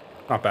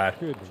 Not bad.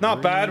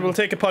 Not bad. We'll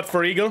take a putt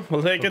for eagle.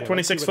 We'll take it.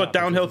 26-foot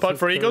downhill putt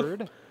for eagle.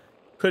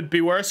 Could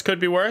be worse. Could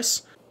be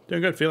worse.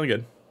 Doing good. Feeling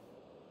good.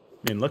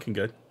 I mean, looking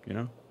good, you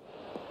know.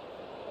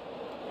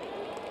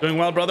 Doing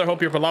well, brother.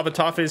 Hope your beloved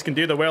Toffees can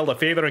do the world a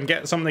favor and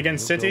get something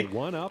against City.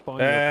 One up on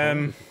your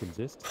opponent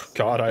who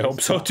God, I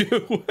hope so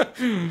too.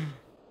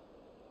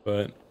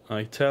 But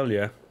I tell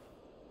you,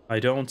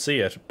 I don't see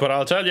it. But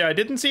I'll tell you, I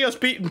didn't see us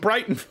beating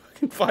Brighton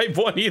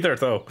 5-1 either,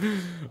 though.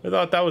 I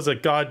thought that was a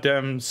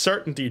goddamn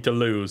certainty to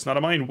lose. Not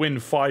a mind win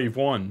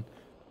 5-1.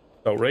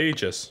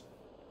 Outrageous.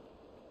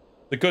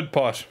 The good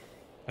putt.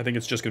 I think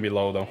it's just going to be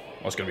low, though.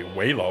 Oh, it's going to be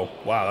way low.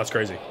 Wow, that's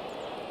crazy.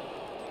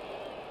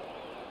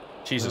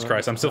 Jesus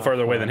Christ, I'm still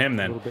further away than him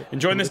then.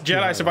 Enjoying this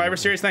Jedi Survivor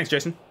Series? Thanks,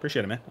 Jason.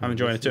 Appreciate it, man. I'm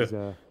enjoying it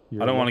too.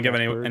 I don't want to give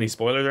any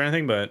spoilers or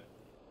anything, but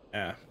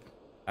yeah,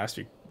 last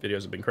few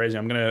videos have been crazy.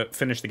 I'm going to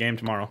finish the game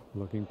tomorrow.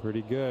 Looking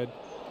pretty good.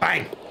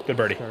 Bang! Good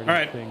birdie. All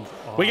right.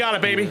 We got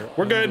it, baby.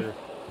 We're good.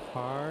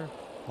 Par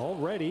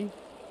already.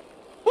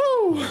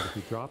 Woo! If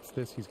he drops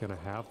this, he's going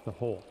to have the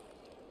hole.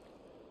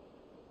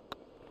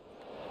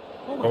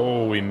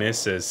 Oh, he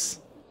misses.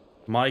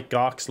 Mike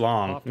Gox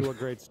long. Off to a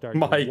great start.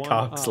 Mike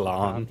Gox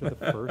long. After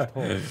the first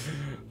hole.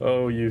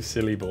 Oh, you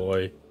silly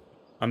boy.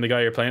 I'm the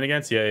guy you're playing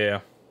against? Yeah, yeah.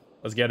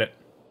 Let's get it.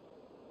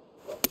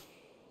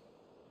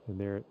 And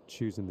they're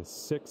choosing the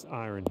 6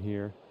 iron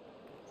here.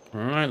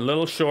 All right, a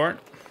little short.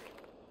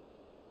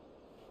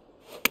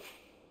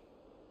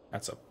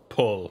 That's a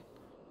pull.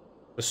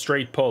 A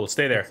straight pull.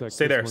 Stay there. Like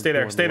Stay there. Stay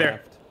there. Stay there.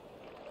 Left.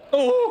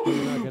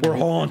 Oh, we're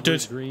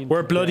haunted.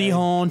 We're bloody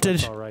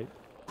haunted. All right.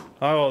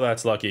 Oh,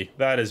 that's lucky.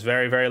 That is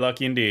very, very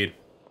lucky indeed.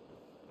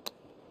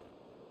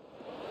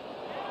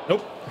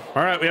 Nope.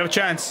 All right, we have a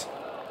chance.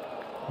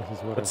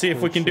 Let's see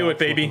if we can do it,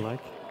 baby. Like.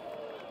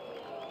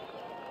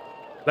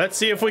 Let's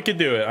see if we can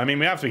do it. I mean,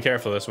 we have to be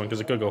careful of this one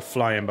because it could go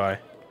flying by.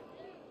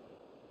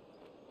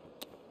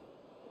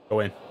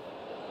 Go in.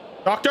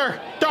 Doctor!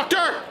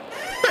 Doctor!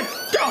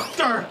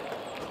 Doctor!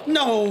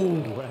 No!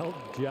 Well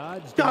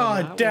judged.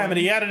 God damn it,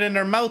 he had it in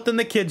their mouth and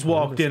the kids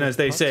walked in, as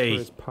they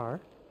say.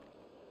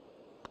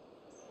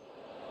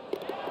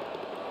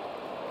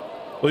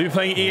 Will you be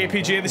playing EA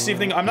PGA this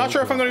evening? I'm not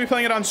sure if I'm going to be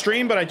playing it on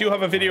stream, but I do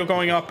have a video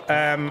going up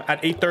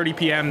at 8:30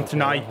 p.m.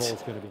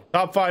 tonight.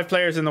 Top 5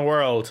 players in the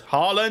world.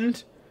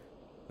 Haaland,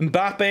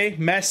 Mbappe,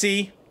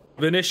 Messi,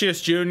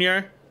 Vinicius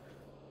Jr.,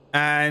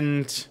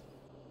 and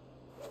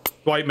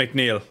Dwight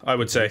McNeil, I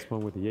would say. This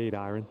one with the 8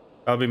 iron.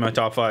 That'll be my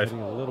top 5.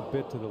 A little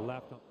bit to the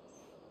left.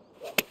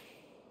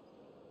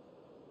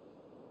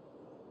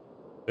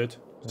 Good.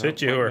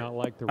 Sit you or...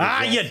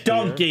 Ah, you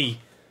donkey!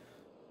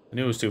 I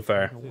knew it was too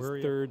far.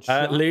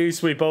 At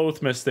least we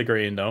both missed the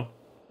green, though.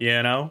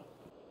 You know?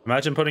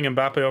 Imagine putting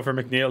Mbappe over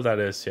McNeil, that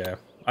is, yeah.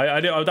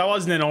 That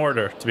wasn't in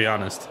order, to be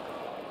honest.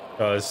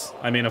 Because,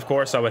 I mean, of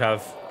course I would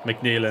have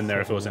McNeil in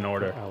there if it was in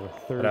order.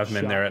 I'd have him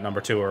in there at number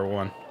 2 or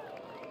 1.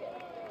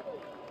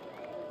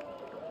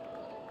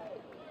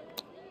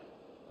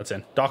 That's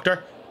in.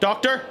 Doctor?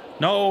 Doctor?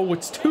 No,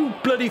 it's too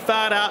bloody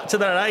fat out to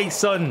the right,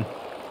 son.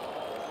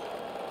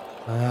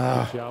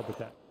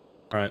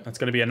 Alright, that's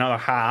going to be another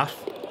half.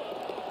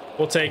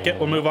 We'll take it.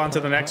 We'll move on to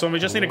the next one. We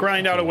just need to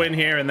grind out a win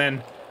here, and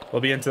then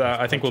we'll be into that.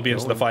 I think we'll be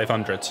into the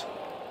 500s.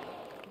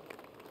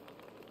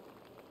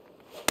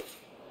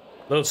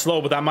 A little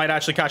slow, but that might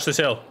actually catch this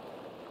hill.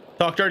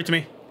 Talk dirty to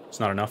me. It's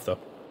not enough, though.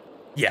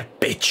 Yeah,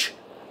 bitch.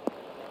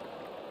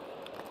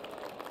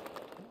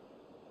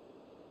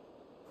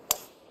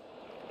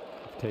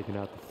 Taking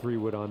out the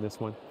 3-wood on this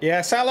one.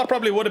 Yeah, Salah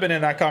probably would have been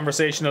in that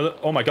conversation.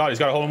 Oh my god, he's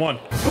got a hole in one.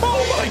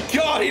 Oh my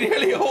god, he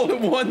nearly hole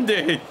in one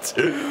did.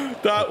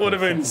 That would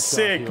have been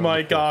sick,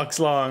 Mike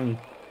Oxlong.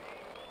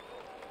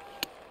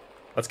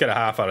 Let's get a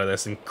half out of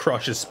this and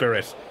crush his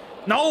spirit.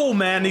 No,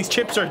 man, these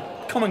chips are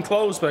coming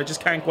close, but I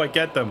just can't quite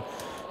get them.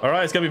 All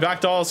right, it's gonna be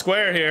back to all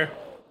square here.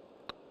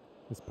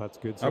 This putt's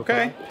good so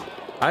okay.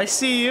 far. I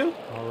see you.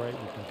 All right,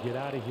 we can get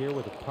out of here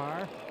with a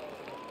par.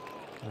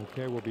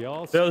 Okay, we'll be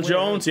all Phil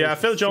Jones, yeah,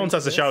 Phil Jones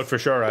has a shout for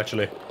sure,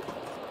 actually.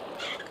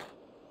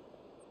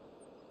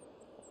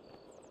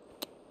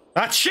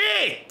 That's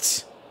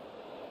shit!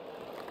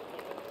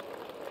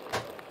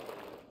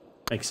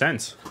 Makes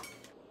sense.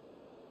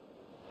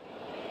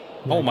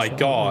 Oh my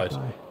god.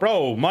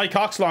 Bro, Mike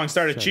Oxlong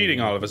started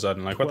cheating all of a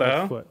sudden. Like, what the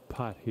hell?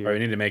 Alright, we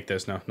need to make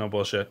this now. No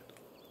bullshit.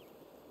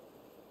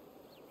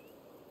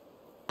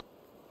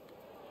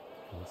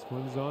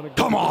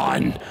 Come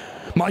on!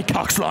 Mike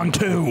Oxlong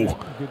too!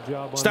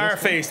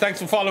 Starface, thanks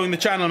for following the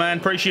channel, man.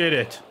 Appreciate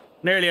it.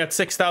 Nearly at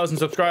 6,000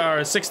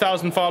 subscribers,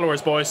 6,000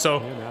 followers, boys.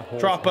 So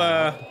drop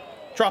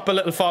a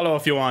little follow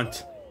if you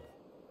want.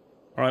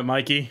 All right,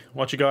 Mikey,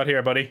 what you got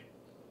here, buddy?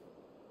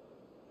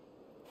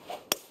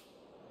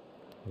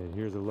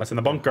 Here's a that's in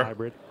the bunker.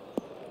 Hybrid.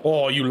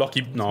 Oh, you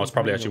lucky! No, it's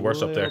probably actually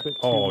worse up there.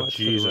 Oh,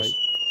 Jesus!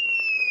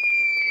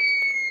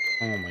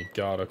 Oh my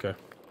God. Okay,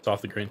 it's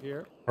off the green.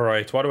 All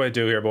right, what do I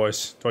do here,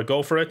 boys? Do I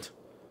go for it?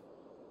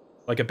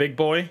 Like a big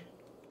boy?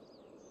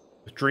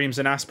 With dreams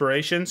and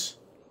aspirations?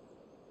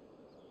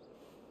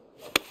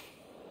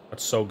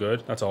 That's so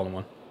good. That's a hole in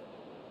one.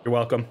 You're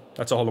welcome.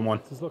 That's a hole in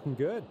one. This is looking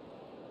good.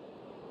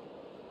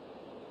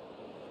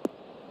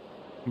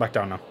 Come back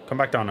down now. Come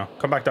back down now.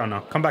 Come back down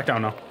now. Come back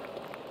down now.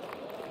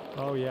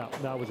 Oh, yeah.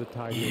 That was a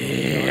tie.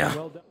 Yeah.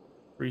 Well done.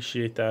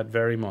 Appreciate that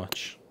very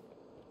much.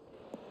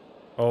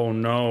 Oh,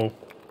 no.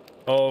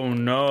 Oh,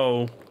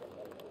 no.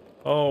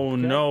 Oh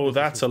no,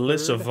 that's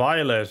Alyssa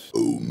Violet.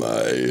 Oh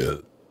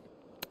my.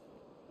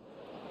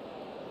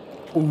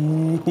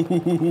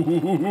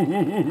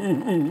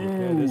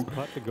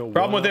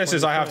 Problem with this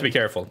is I have to be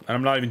careful. And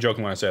I'm not even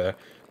joking when I say that.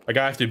 Like,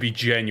 I have to be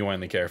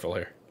genuinely careful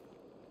here.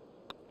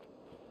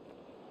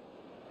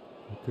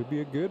 It could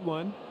be a good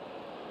one.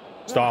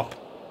 Stop.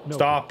 No.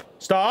 Stop.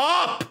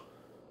 Stop!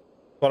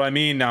 What I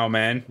mean now,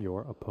 man.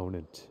 Your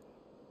opponent.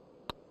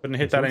 Couldn't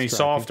hit that any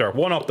softer.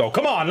 One up, though.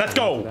 Come on, let's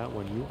go.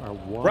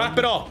 Wrap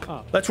it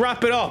up. Let's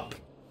wrap it up.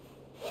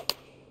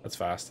 That's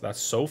fast. That's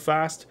so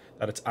fast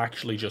that it's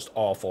actually just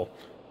awful.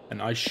 And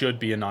I should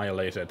be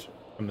annihilated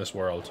from this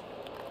world.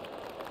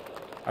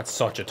 That's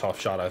such a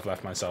tough shot I've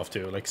left myself,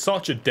 too. Like,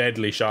 such a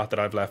deadly shot that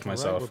I've left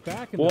myself.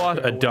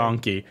 What a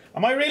donkey.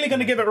 Am I really going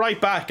to give it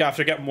right back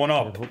after getting one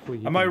up?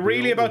 Am I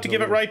really about to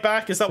give it right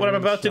back? Is that what I'm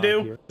about to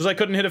do? Because I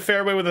couldn't hit a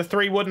fairway with a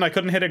 3-wood and I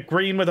couldn't hit a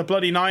green with a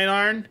bloody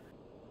 9-iron?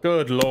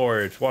 Good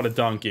lord, what a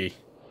donkey.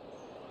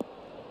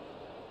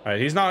 All right,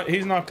 he's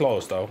not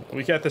close though.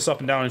 We get this up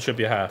and down, it should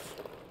be a half.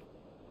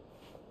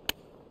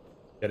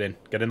 Get in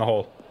the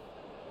hole.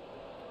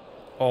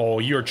 Oh,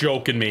 you're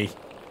joking me.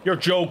 You're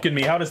joking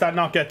me. How does that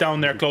not get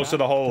down there close to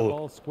the hole?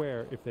 All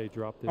square if they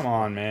drop this. Come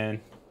on,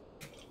 man.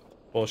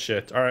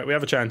 Bullshit. All right, we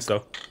have a chance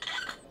though.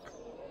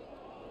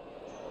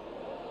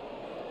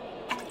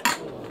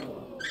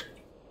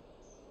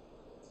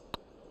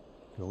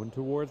 Going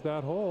towards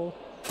that hole.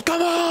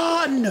 Come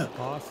on!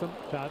 Awesome.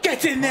 That's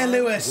Get in there,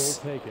 Lewis.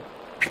 We'll take it.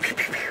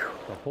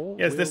 The hole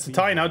Yes, this is the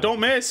tie now. Don't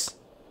miss.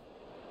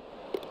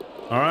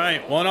 All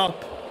right, 1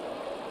 up.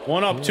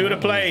 1 up, 2 to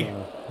play.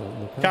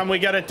 Can we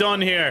get it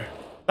done here?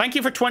 Thank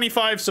you for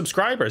 25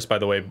 subscribers, by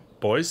the way,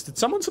 boys. Did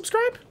someone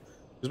subscribe?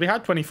 Because we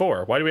had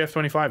 24. Why do we have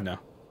 25 now?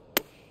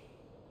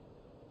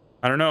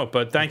 I don't know,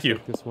 but thank you.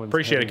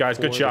 Appreciate it, guys.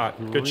 Good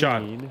shot. Good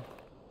shot.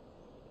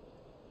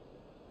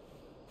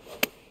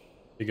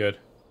 Be good.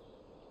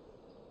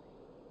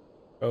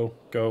 Go,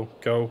 go,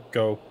 go,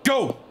 go,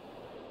 go!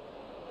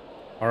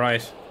 All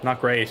right,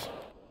 not great.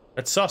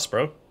 That's sus,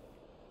 bro.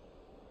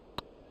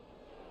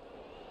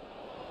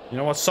 You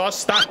know what,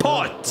 sus? That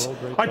putt!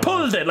 I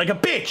pulled it like a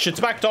bitch!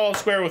 It's back to all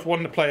square with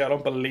 1 to play. I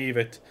don't believe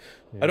it.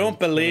 I don't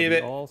believe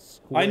it.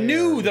 I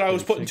knew that I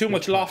was putting too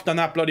much loft on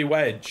that bloody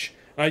wedge.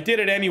 And I did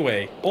it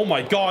anyway. Oh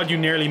my god, you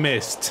nearly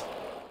missed.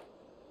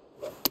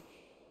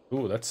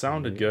 Ooh, that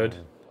sounded good.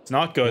 It's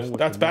not good.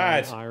 That's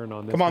bad.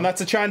 Come on,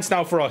 that's a chance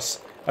now for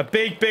us. A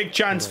big, big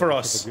chance for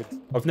us.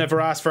 I've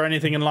never asked for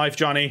anything in life,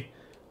 Johnny.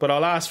 But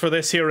I'll ask for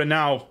this here and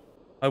now.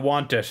 I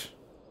want it.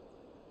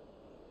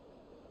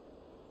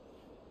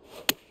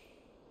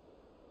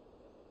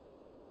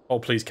 Oh,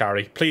 please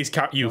carry. Please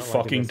carry. You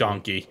fucking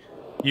donkey.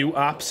 You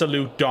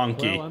absolute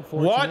donkey.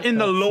 What in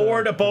the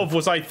Lord above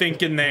was I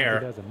thinking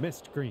there?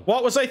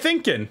 What was I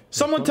thinking?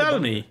 Someone tell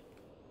me.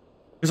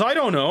 Because I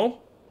don't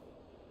know.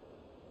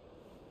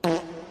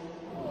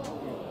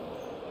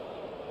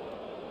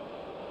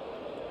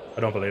 I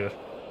don't believe it.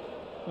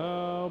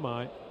 Oh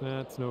my,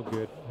 that's no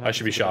good. I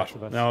should be shot.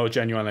 No,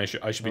 genuinely,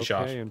 I should be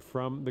shot. And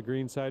from the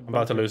green side, I'm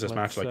about to lose this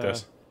match like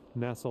this.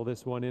 Nestle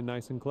this one in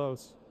nice and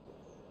close.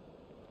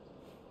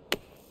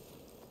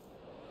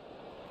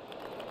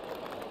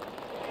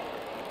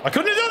 I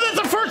couldn't have done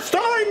that the first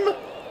time!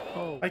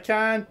 Oh. I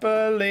can't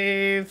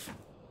believe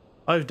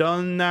I've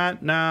done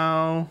that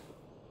now.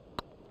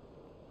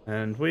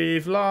 And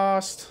we've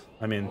lost.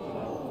 I mean,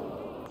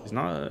 it's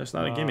not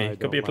a gimme. It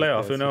could be a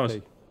playoff, who knows?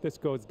 This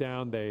goes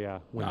down, they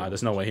win. Nah,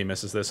 there's no way he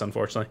misses this,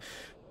 unfortunately.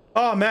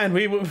 Oh man,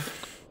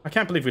 I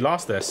can't believe we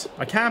lost this.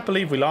 I can't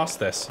believe we lost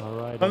this.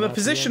 Right, from the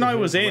position I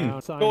was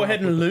in, go ahead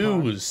and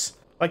lose.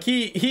 Like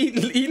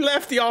he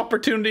left the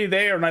opportunity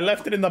there, and I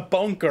left it in the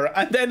bunker,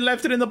 and then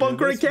left it in the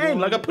bunker again.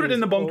 Like I put it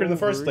in the bunker in the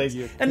first place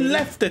and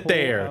left it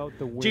there.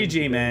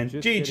 GG, man.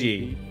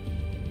 GG.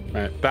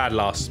 Right, bad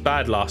loss.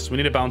 Bad loss. We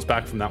need to bounce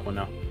back from that one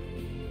now.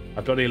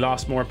 I bloody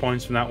lost more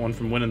points from that one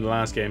from winning the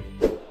last game.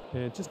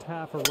 And just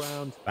half a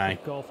round. Bang.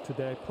 Golf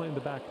today. Playing the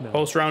back now.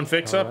 Post round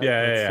fix up? Right,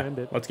 yeah.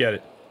 Let's get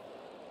it.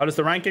 How does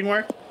the ranking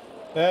work?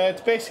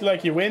 It's basically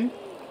like you win,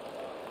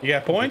 you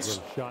get points,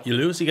 you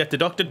lose, you get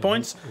deducted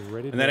points,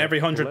 and then every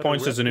 100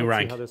 points there's a new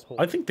rank.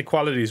 I think the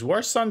quality is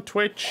worse on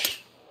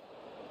Twitch,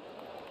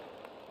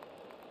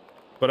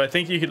 but I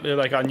think you could,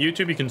 like on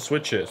YouTube, you can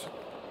switch it.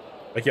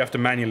 Like you have to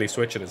manually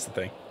switch it is the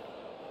thing.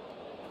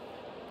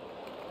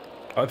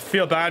 I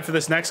feel bad for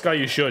this next guy.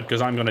 You should,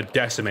 because I'm going to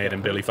decimate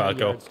him, Billy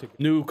Falco.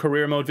 New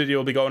career mode video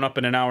will be going up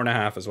in an hour and a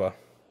half as well.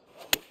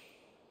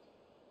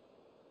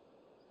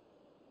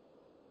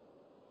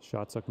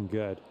 Shot's looking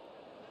good.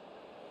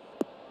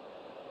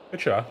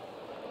 Good shot.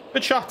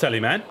 Good shot, Telly,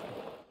 man.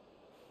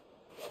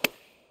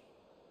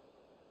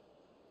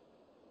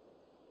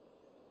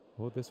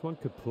 Well, this one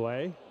could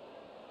play.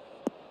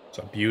 It's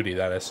a beauty,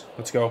 that is.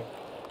 Let's go.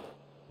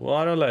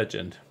 What a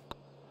legend.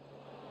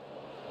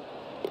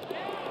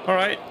 All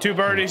right, 2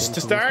 birdies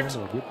to start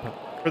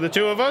for the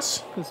 2 of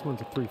us. This one's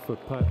a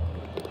 3-foot putt.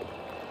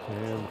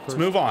 And let's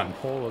move on.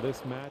 Hole of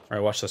this match. All right,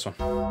 watch this one.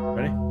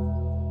 Ready?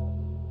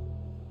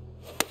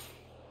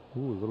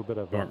 Ooh, a little bit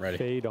of a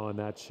fade on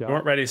that shot. We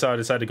weren't ready, so I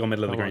decided to go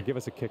middle of the green. Give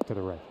us a kick to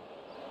the right.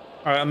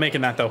 All right, I'm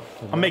making that, though.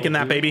 I'm making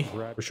that, baby.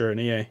 For sure, an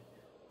EA.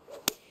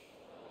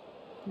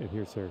 And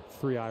here's her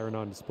 3-iron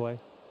on display.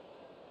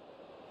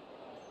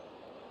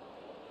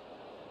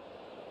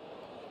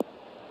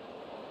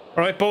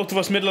 All right, both of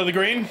us middle of the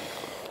green.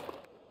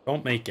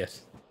 Don't make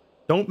it.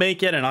 Don't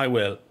make it, and I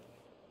will.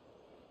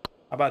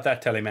 How about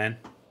that, Telly, man?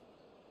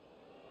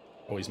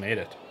 Oh, he's made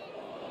it.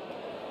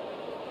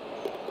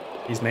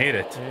 He's made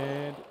it.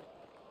 And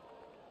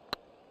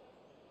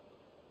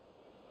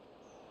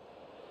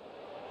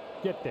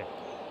get there.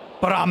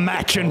 But I'm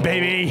matching,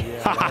 baby.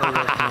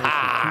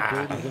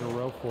 Yeah,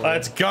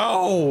 let's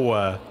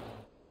go.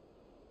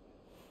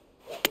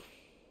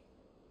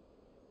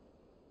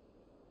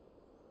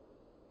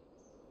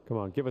 Come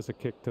on, give us a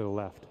kick to the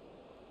left.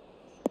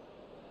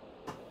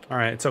 All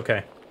right, it's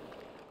okay.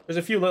 There's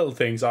a few little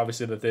things,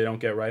 obviously, that they don't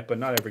get right, but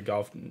not every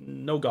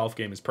no golf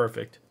game is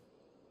perfect.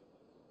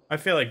 I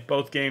feel like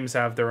both games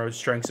have their own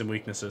strengths and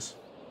weaknesses.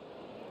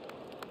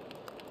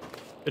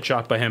 Good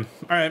shot by him.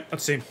 All right,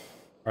 let's see. All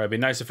right, it'd be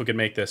nice if we could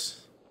make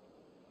this.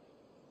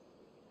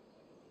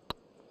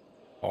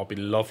 Oh, it'd be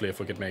lovely if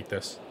we could make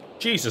this.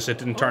 Jesus, it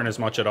didn't turn as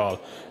much at all.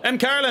 M.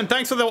 Carolyn,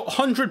 thanks for the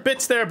 100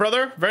 bits there,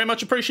 brother. Very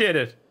much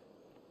appreciated.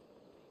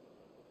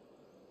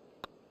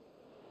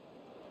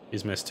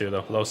 He's missed too,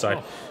 though. Low side.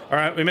 All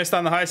right, we missed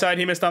on the high side.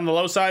 He missed on the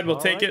low side. We'll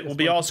take it. We'll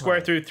be all square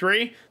through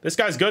 3. This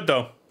guy's good,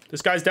 though.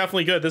 This guy's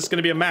definitely good. This is going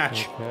to be a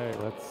match.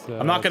 Okay,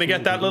 I'm not going to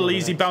get that little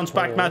easy bounce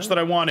back match that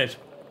I wanted.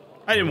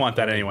 I didn't want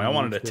that anyway. I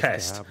wanted a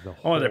test.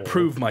 I wanted to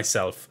prove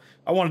myself.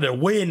 I wanted to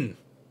win.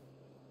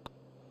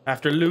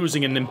 After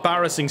losing in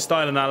embarrassing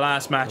style in that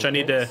last match, I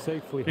need to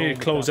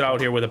close it out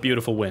here with a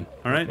beautiful win.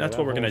 All right, that's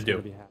what we're going to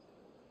do.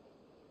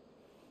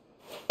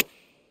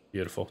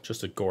 Beautiful.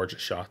 Just a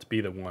gorgeous shot.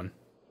 Be the one.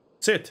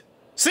 Sit.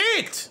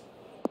 Sit!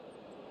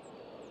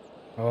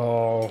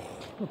 Oh.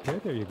 Okay,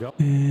 there you go.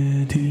 Do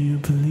you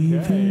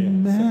believe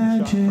in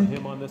magic?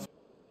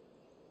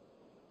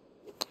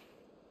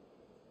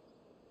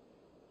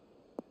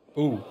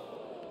 Ooh.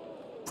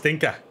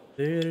 Stinker.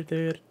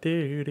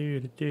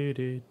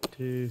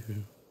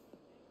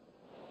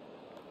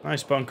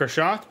 Nice bunker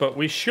shot, but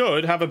we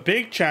should have a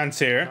big chance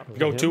here.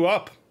 Go 2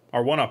 up.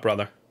 Or 1 up,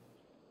 rather.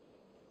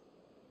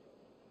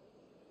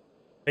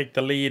 Take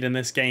the lead in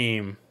this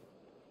game.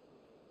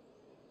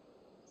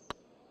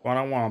 What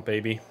I want,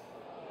 baby.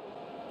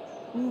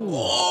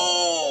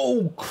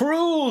 Whoa!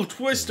 Cruel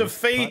twist of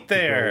fate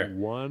there.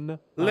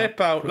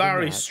 Lip out.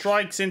 Larry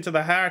strikes into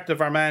the heart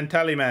of our man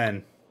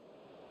Tellyman.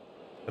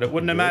 But it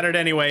wouldn't have mattered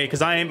anyway,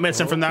 because I ain't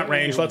missing from that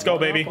range. Let's go,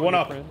 baby. 1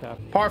 up.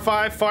 Par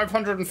 5,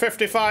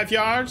 555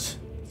 yards.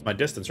 That's my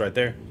distance right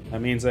there.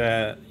 That means,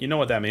 you know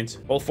what that means.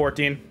 Hole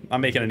 14, I'm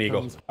making an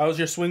eagle. How's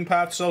your swing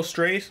path so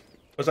straight?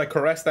 As I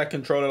caress that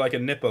controller like a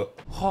nipple.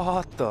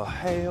 What the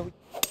hell?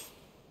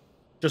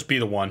 Just be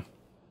the one.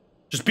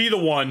 Just be the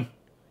one.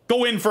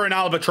 Go in for an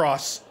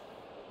albatross.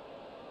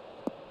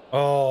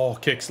 Oh,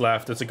 kicks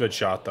left. It's a good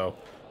shot, though.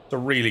 It's a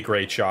really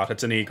great shot.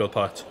 It's an eagle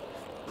putt.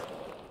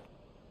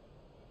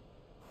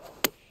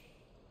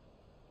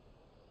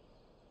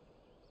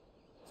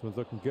 This one's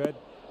looking good.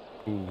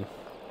 Ooh.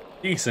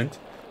 Decent.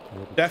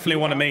 Definitely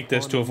want to make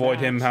this to avoid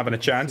him having a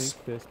chance.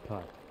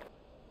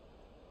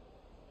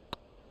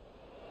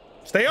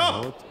 Stay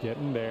up!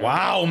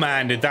 Wow,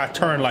 man, did that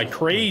turn like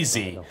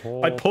crazy.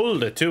 I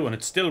pulled it too, and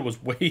it still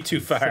was way too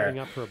far. Setting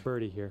up for a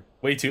birdie here.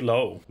 Way too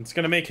low. It's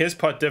going to make his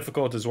putt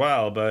difficult as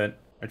well, but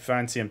I'd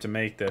fancy him to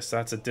make this.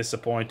 That's a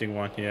disappointing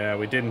one. Yeah,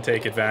 we didn't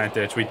take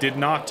advantage. We did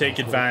not take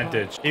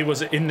advantage. He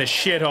was in the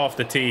shit off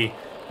the tee,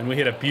 and we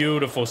hit a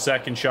beautiful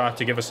second shot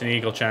to give us an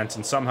eagle chance,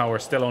 and somehow we're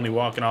still only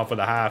walking off with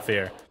a half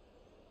here.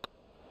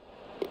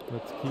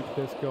 Let's keep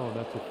this going.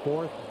 That's your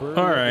 4th birdie.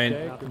 All right.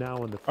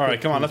 All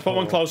right, come on. Let's put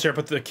one close here,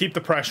 but keep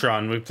the pressure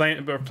on. We're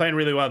playing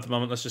really well at the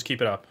moment. Let's just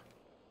keep it up.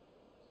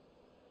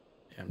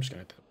 Yeah, I'm just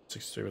going to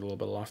 63 with a little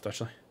bit of loft,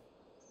 actually.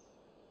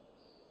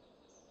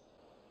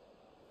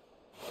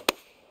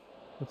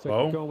 Looks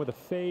like we're going with a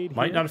fade.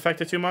 Might not affect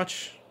it too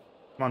much.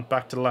 Come on,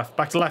 back to the left.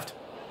 Back to the left.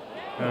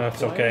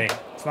 It's okay.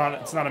 It's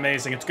not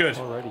amazing. It's good.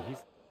 Alrighty, he's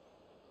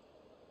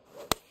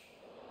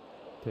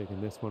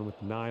taking this one with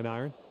the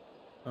 9-iron.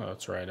 Oh,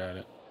 that's right at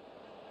it.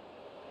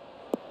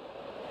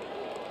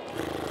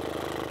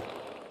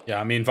 Yeah,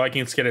 I mean,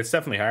 Viking skid, it's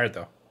definitely hard,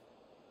 though.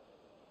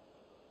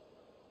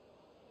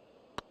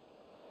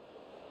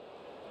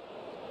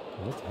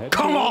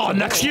 Come on,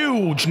 that's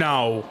huge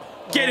now.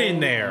 Get in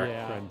there.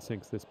 Yeah.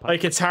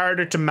 Like, it's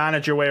harder to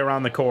manage your way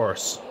around the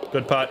course.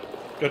 Good putt.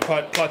 Good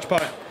putt. Clutch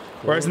putt.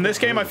 Whereas in this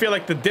game, I feel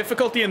like the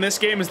difficulty in this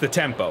game is the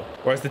tempo.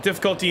 Whereas the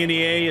difficulty in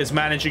EA is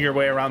managing your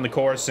way around the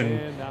course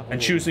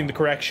and choosing the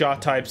correct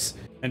shot types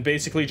and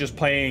basically just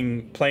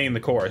playing the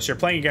course. You're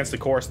playing against the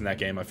course in that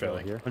game, I feel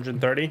like.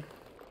 130?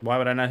 Why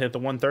would I not hit the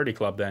 130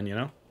 club then, you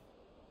know?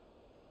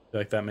 I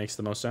feel like that makes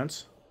the most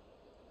sense.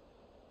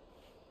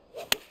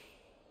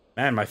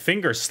 Man, my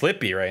finger's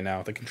slippy right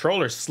now. The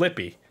controller's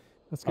slippy.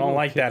 I don't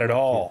like that at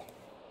all.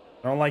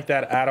 I don't like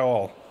that at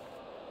all.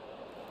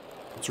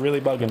 It's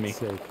really bugging me.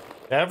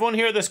 Everyone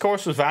here, this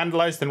course was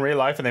vandalized in real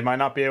life and they might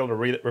not be able to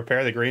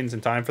repair the greens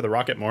in time for the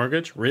Rocket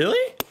Mortgage.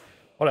 Really?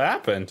 What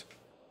happened?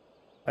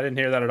 I didn't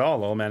hear that at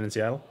all, old man in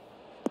Seattle.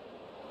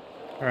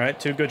 All right,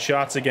 2 good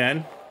shots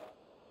again.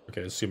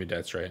 Okay, this is gonna be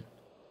dead straight.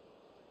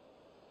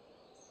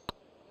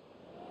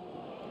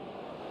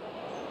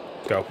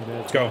 Let's go.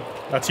 Let's go.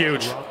 That's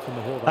huge.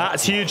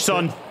 That's huge,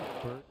 son.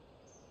 Are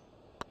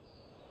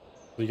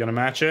you gonna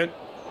match it?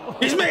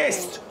 He's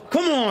missed!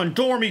 Come on,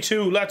 Dormy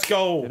 2, let's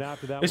go.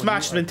 This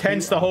match has been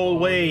tense the whole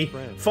way.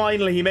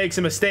 Finally, he makes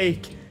a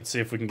mistake. Let's see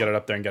if we can get it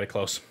up there and get it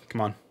close.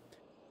 Come on.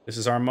 This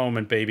is our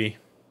moment, baby.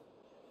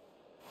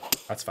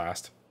 That's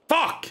fast.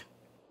 Fuck!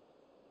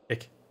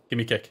 Kick. Give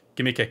me a kick.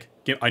 Give me a kick.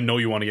 I know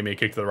you want to give me a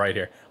kick to the right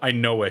here. I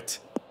know it.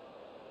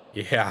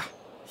 Yeah.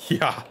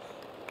 Yeah.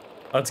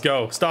 Let's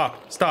go.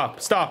 Stop. Stop.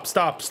 Stop.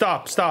 Stop.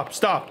 Stop. Stop.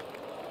 Stop.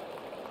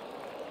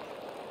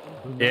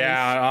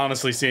 Yeah,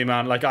 honestly, see,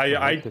 man, like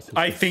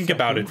I think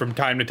about it from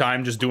time to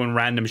time, just doing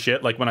random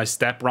shit. Like when I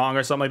step wrong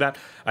or something like that,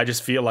 I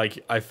just feel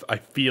like I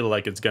feel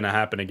like it's gonna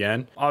happen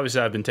again.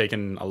 Obviously, I've been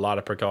taking a lot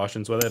of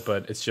precautions with it,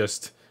 but it's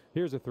just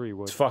Here's a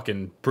 3-wood. it's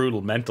fucking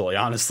brutal mentally,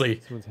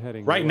 honestly.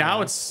 Right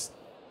now, it's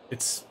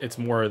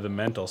more the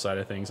mental side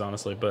of things,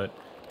 honestly. But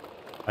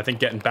I think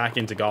getting back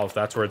into golf,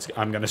 that's where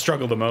I'm gonna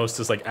struggle the most.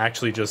 Is like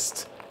actually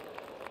just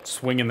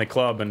swinging the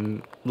club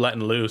and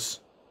letting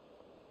loose.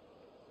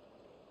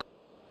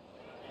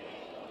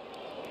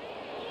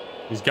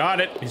 He's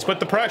got it. He's put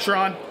the pressure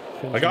on.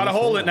 I gotta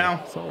hold it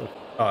now.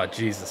 Oh,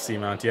 Jesus,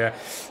 Seamount, yeah.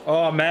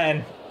 Oh,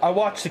 man. I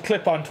watched a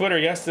clip on Twitter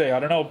yesterday. I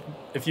don't know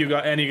if any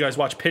of you guys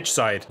watch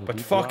Pitchside,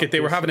 but fuck it, they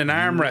were having an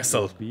arm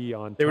wrestle. They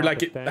were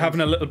like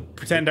having a little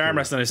pretend arm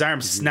wrestle and his arm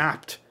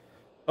snapped.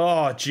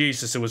 Oh,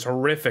 Jesus, it was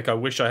horrific. I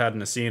wish I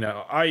hadn't seen it.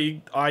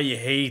 I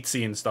hate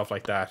seeing stuff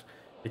like that.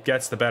 It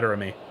gets the better of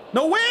me.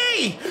 No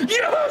way!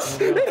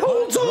 Yes! It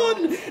holds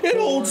on! It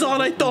holds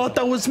on! I thought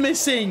that was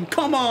missing.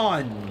 Come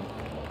on!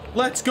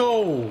 Let's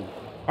go.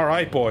 All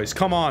right, boys,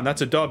 come on.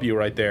 That's a W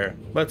right there.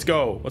 Let's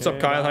go. What's up,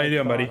 Kyle? How you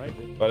doing, buddy?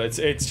 But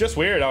it's just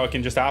weird how it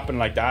can just happen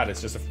like that. It's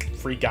just a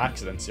freak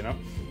accident, you know?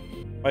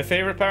 My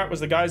favorite part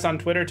was the guys on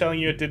Twitter telling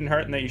you it didn't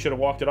hurt and that you should have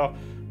walked it off.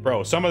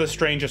 Bro, some of the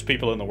strangest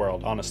people in the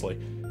world, honestly.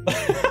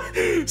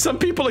 Some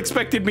people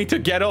expected me to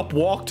get up,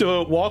 walk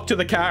to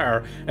the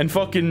car and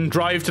fucking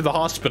drive to the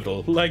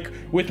hospital, like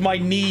with my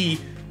knee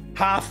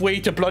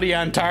halfway to bloody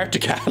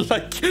Antarctica.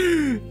 Like,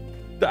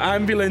 the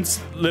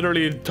ambulance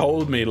literally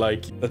told me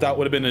like that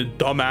would have been a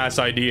dumbass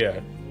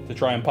idea to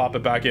try and pop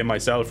it back in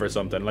myself or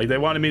something. Like they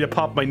wanted me to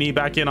pop my knee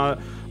back in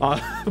on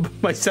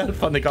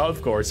myself on the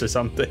golf course or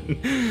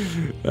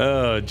something.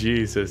 Oh,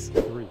 Jesus.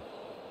 3.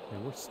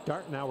 And we're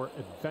starting our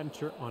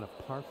adventure on a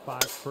par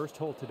 5 first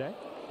hole today.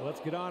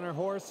 Let's get on our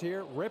horse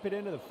here, rip it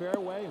into the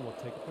fairway, and we'll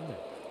take it from there.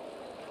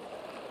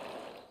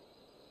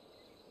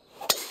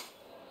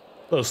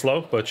 A little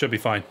slow, but should be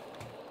fine.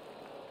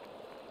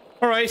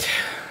 All right.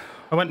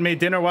 I went and made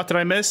dinner. What did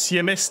I miss?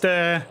 You missed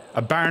a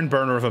barn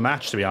burner of a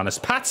match, to be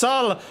honest.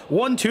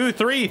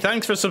 Patsal123,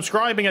 thanks for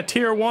subscribing at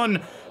tier 1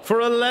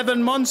 for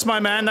 11 months, my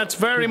man. That's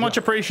very much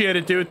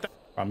appreciated, dude.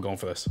 I'm going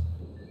for this.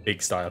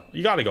 Big style.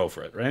 You gotta go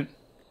for it, right?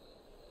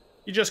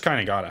 You just kind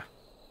of gotta.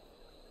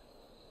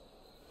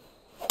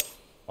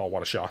 Oh,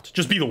 what a shot.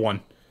 Just be the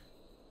one.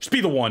 Just be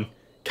the one.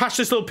 Catch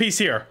this little piece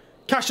here.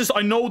 Catch this.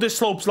 I know this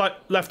slopes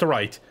left to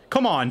right.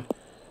 Come on.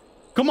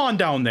 Come on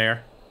down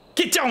there.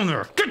 Get down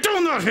there. Get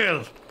down that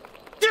hill.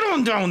 Get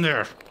on down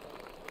there.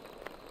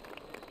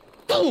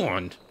 Go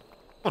on.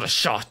 What a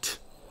shot.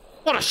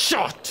 What a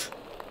shot.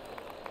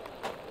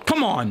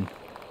 Come on.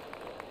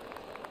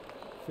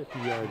 50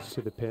 yards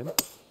to the pin.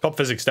 Cup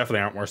physics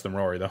definitely aren't worse than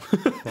Rory, though.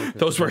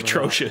 Those were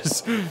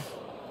atrocious.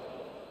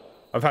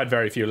 I've had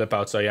very few lip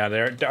outs, so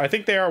yeah, I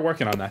think they are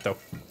working on that, though.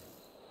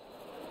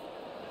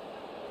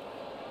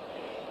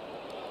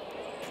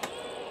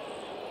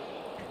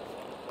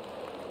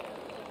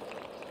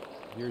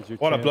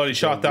 What a bloody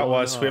shot that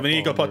was. We have an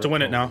eagle putt to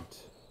win it now.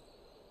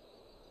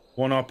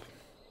 1 up.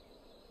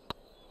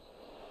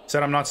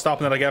 Said I'm not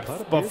stopping it. I get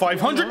about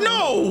 500.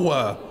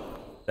 No!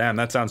 Damn,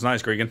 that sounds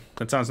nice, Gregan.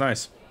 That sounds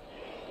nice.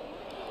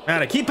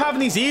 Man, I keep having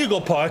these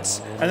eagle putts,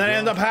 and then I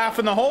end up half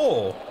in the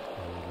hole.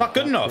 Not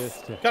good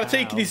enough. Gotta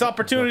take these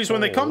opportunities when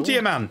they come to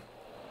you, man.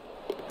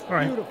 All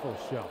right. Beautiful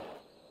shot.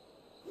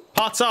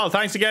 Hot Sal,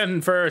 thanks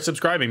again for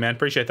subscribing, man.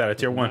 Appreciate that at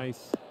tier 1.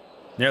 Nice.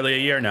 Nearly a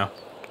year now.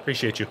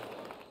 Appreciate you.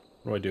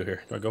 What do I do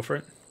here? Do I go for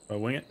it? Do I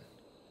wing it?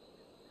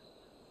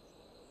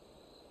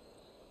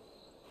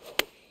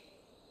 A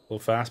little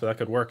fast, but that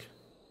could work.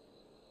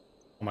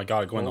 Oh my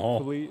god, go in the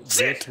hole.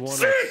 Sit!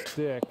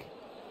 Stick.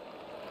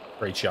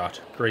 Great shot.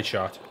 Great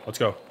shot. Let's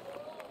go.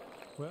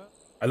 Well,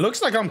 It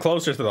looks like I'm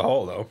closer to the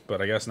hole, though,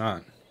 but I guess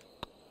not.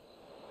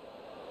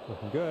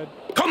 looking good.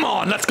 Come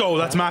on, let's go.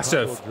 That's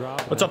massive.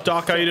 What's up,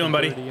 Doc? How you doing,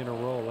 buddy? In a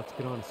row. Let's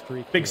get on a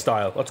streak. Big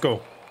style. Let's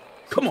go.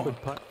 Come on.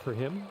 Good putt for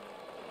him.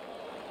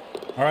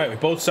 All right, we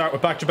both start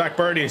with back-to-back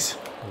birdies.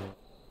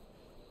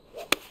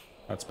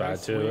 That's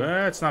bad, too.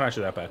 It's not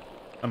actually that bad.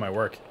 That might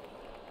work.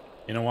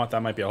 You know what?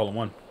 That might be a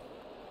hole-in-one.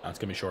 That's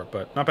going to be short,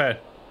 but not bad.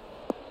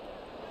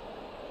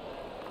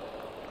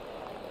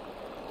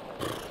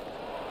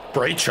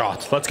 Great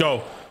shot. Let's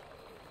go.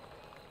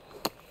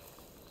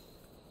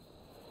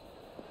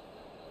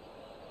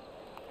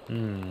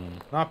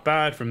 Not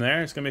bad from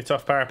there. It's going to be a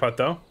tough par putt,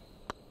 though.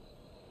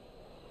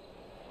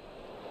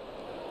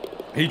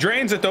 He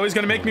drains it, though. He's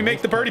going to make me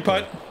make the birdie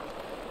putt.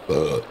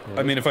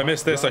 I mean, if I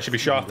miss this, I should be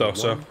shot, though,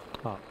 so.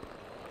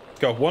 Let's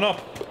go. 1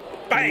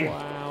 up. Bang!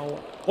 Wow.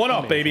 1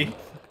 up, baby.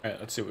 All right,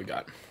 let's see what we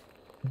got.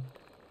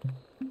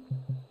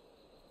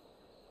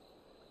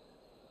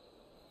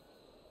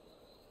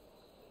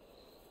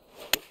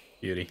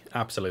 Beauty.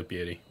 Absolute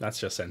beauty. That's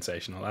just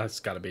sensational. That's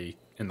got to be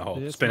in the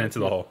hole. Spin into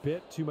the hole.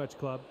 Bit too much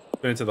club.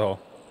 Spin into the hole.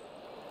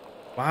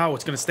 Wow,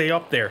 it's going to stay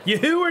up there. You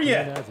who are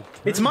you?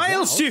 It's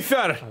miles too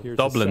far.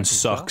 Dublin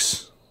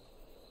sucks.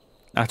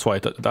 That's why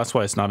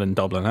it's not in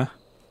Dublin, huh?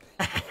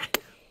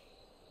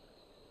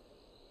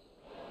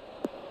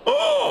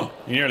 Oh!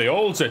 He nearly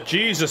holds it.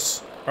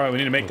 Jesus. All right, we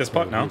need to make this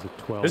putt now.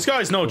 This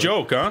guy's no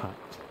joke, huh?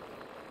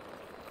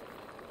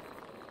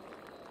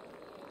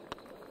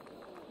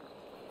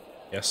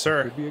 Yes,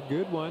 sir. Could be a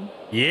good one.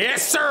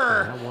 Yes,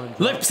 sir.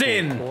 Lips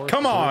in.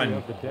 Come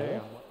on. All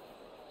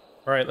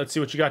right, let's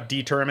see what you got,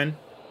 Determined.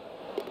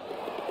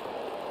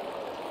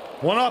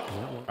 One up.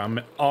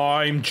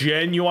 I'm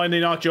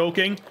genuinely not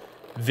joking.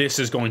 This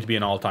is going to be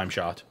an all-time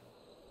shot.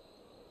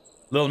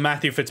 Little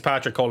Matthew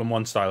Fitzpatrick Colin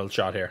 1 style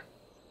shot here.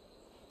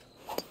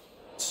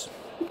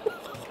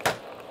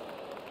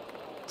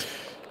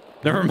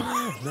 Never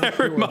mind.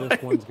 Never mind.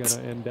 This one's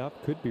gonna end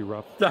up. Could be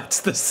rough.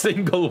 That's the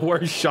single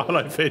worst shot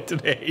I've hit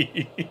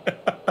today.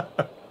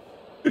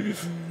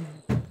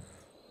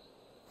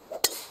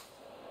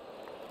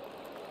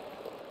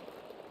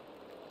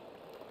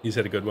 He's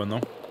hit a good one though,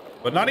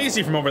 but not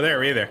easy from over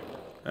there either.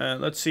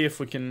 Let's see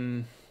if we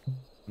can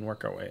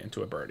work our way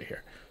into a birdie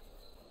here.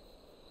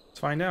 Let's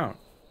find out.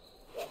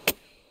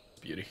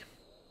 Beauty.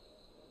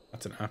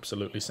 That's an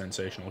absolutely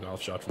sensational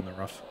golf shot from the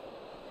rough.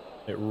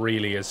 It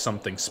really is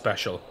something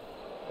special.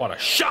 What a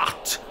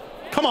shot!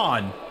 Come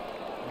on!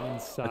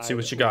 Let's see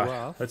what you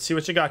got. Let's see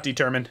what you got,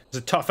 Determined. It's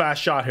a tough-ass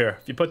shot here.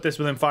 If you put this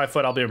within 5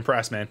 foot, I'll be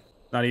impressed, man.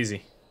 Not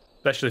easy.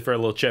 Especially for a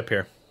little chip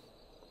here.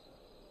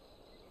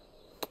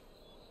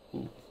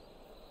 Ooh.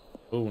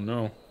 Oh,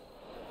 no.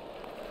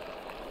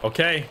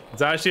 Okay.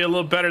 It's actually a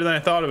little better than I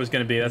thought it was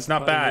going to be. That's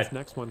not bad. This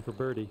next one for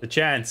birdie. The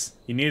chance.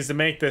 He needs to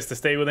make this to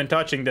stay within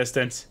touching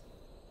distance.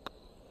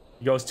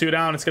 He goes 2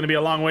 down. It's going to be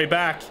a long way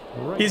back.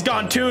 He's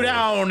gone 2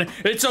 down.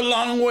 It's a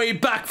long way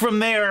back from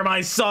there,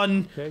 my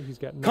son. Okay, he's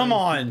got 9 Come to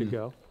on.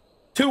 go.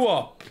 2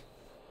 up.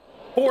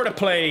 4 to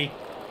play.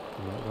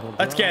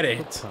 Let's get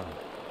it.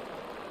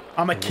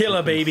 I'm a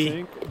killer,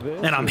 baby.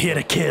 And I'm here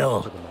to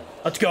kill.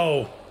 Let's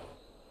go.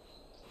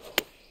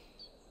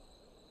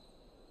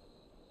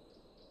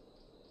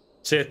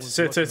 Sit,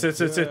 sit, sit, sit,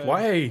 sit, sit.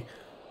 Why?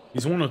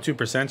 These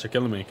 102% are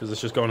killing me because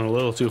it's just going a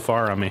little too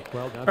far on me.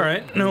 All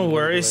right, no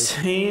worries.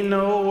 Ain't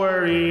no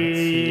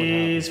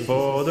worries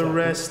for the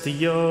rest of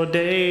your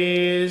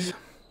days.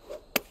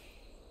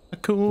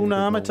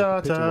 Hakuna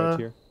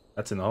Matata.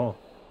 That's in the hole.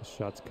 The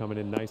shot's coming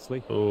in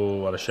nicely. Oh,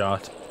 what a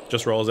shot.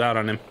 Just rolls out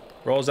on him.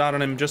 Rolls out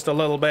on him just a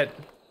little bit.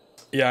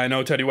 Yeah, I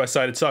know Teddy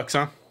Westside, it sucks,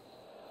 huh?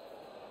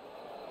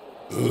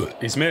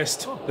 He's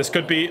missed. This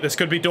could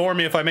be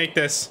Dormy if I make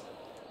this.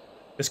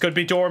 This could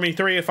be Dormy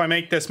 3 if I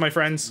make this, my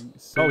friends.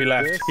 Oh, he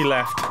left. He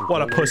left.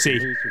 What a pussy.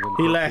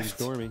 He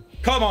left.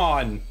 Come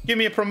on. Give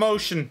me a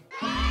promotion.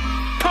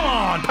 Come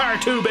on. Par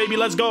 2, baby.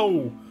 Let's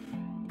go.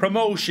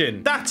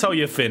 Promotion. That's how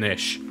you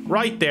finish.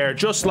 Right there.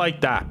 Just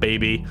like that,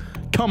 baby.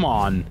 Come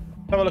on.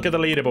 Have a look at the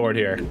leaderboard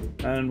here.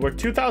 And we're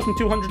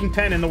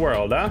 2,210 in the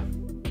world, huh?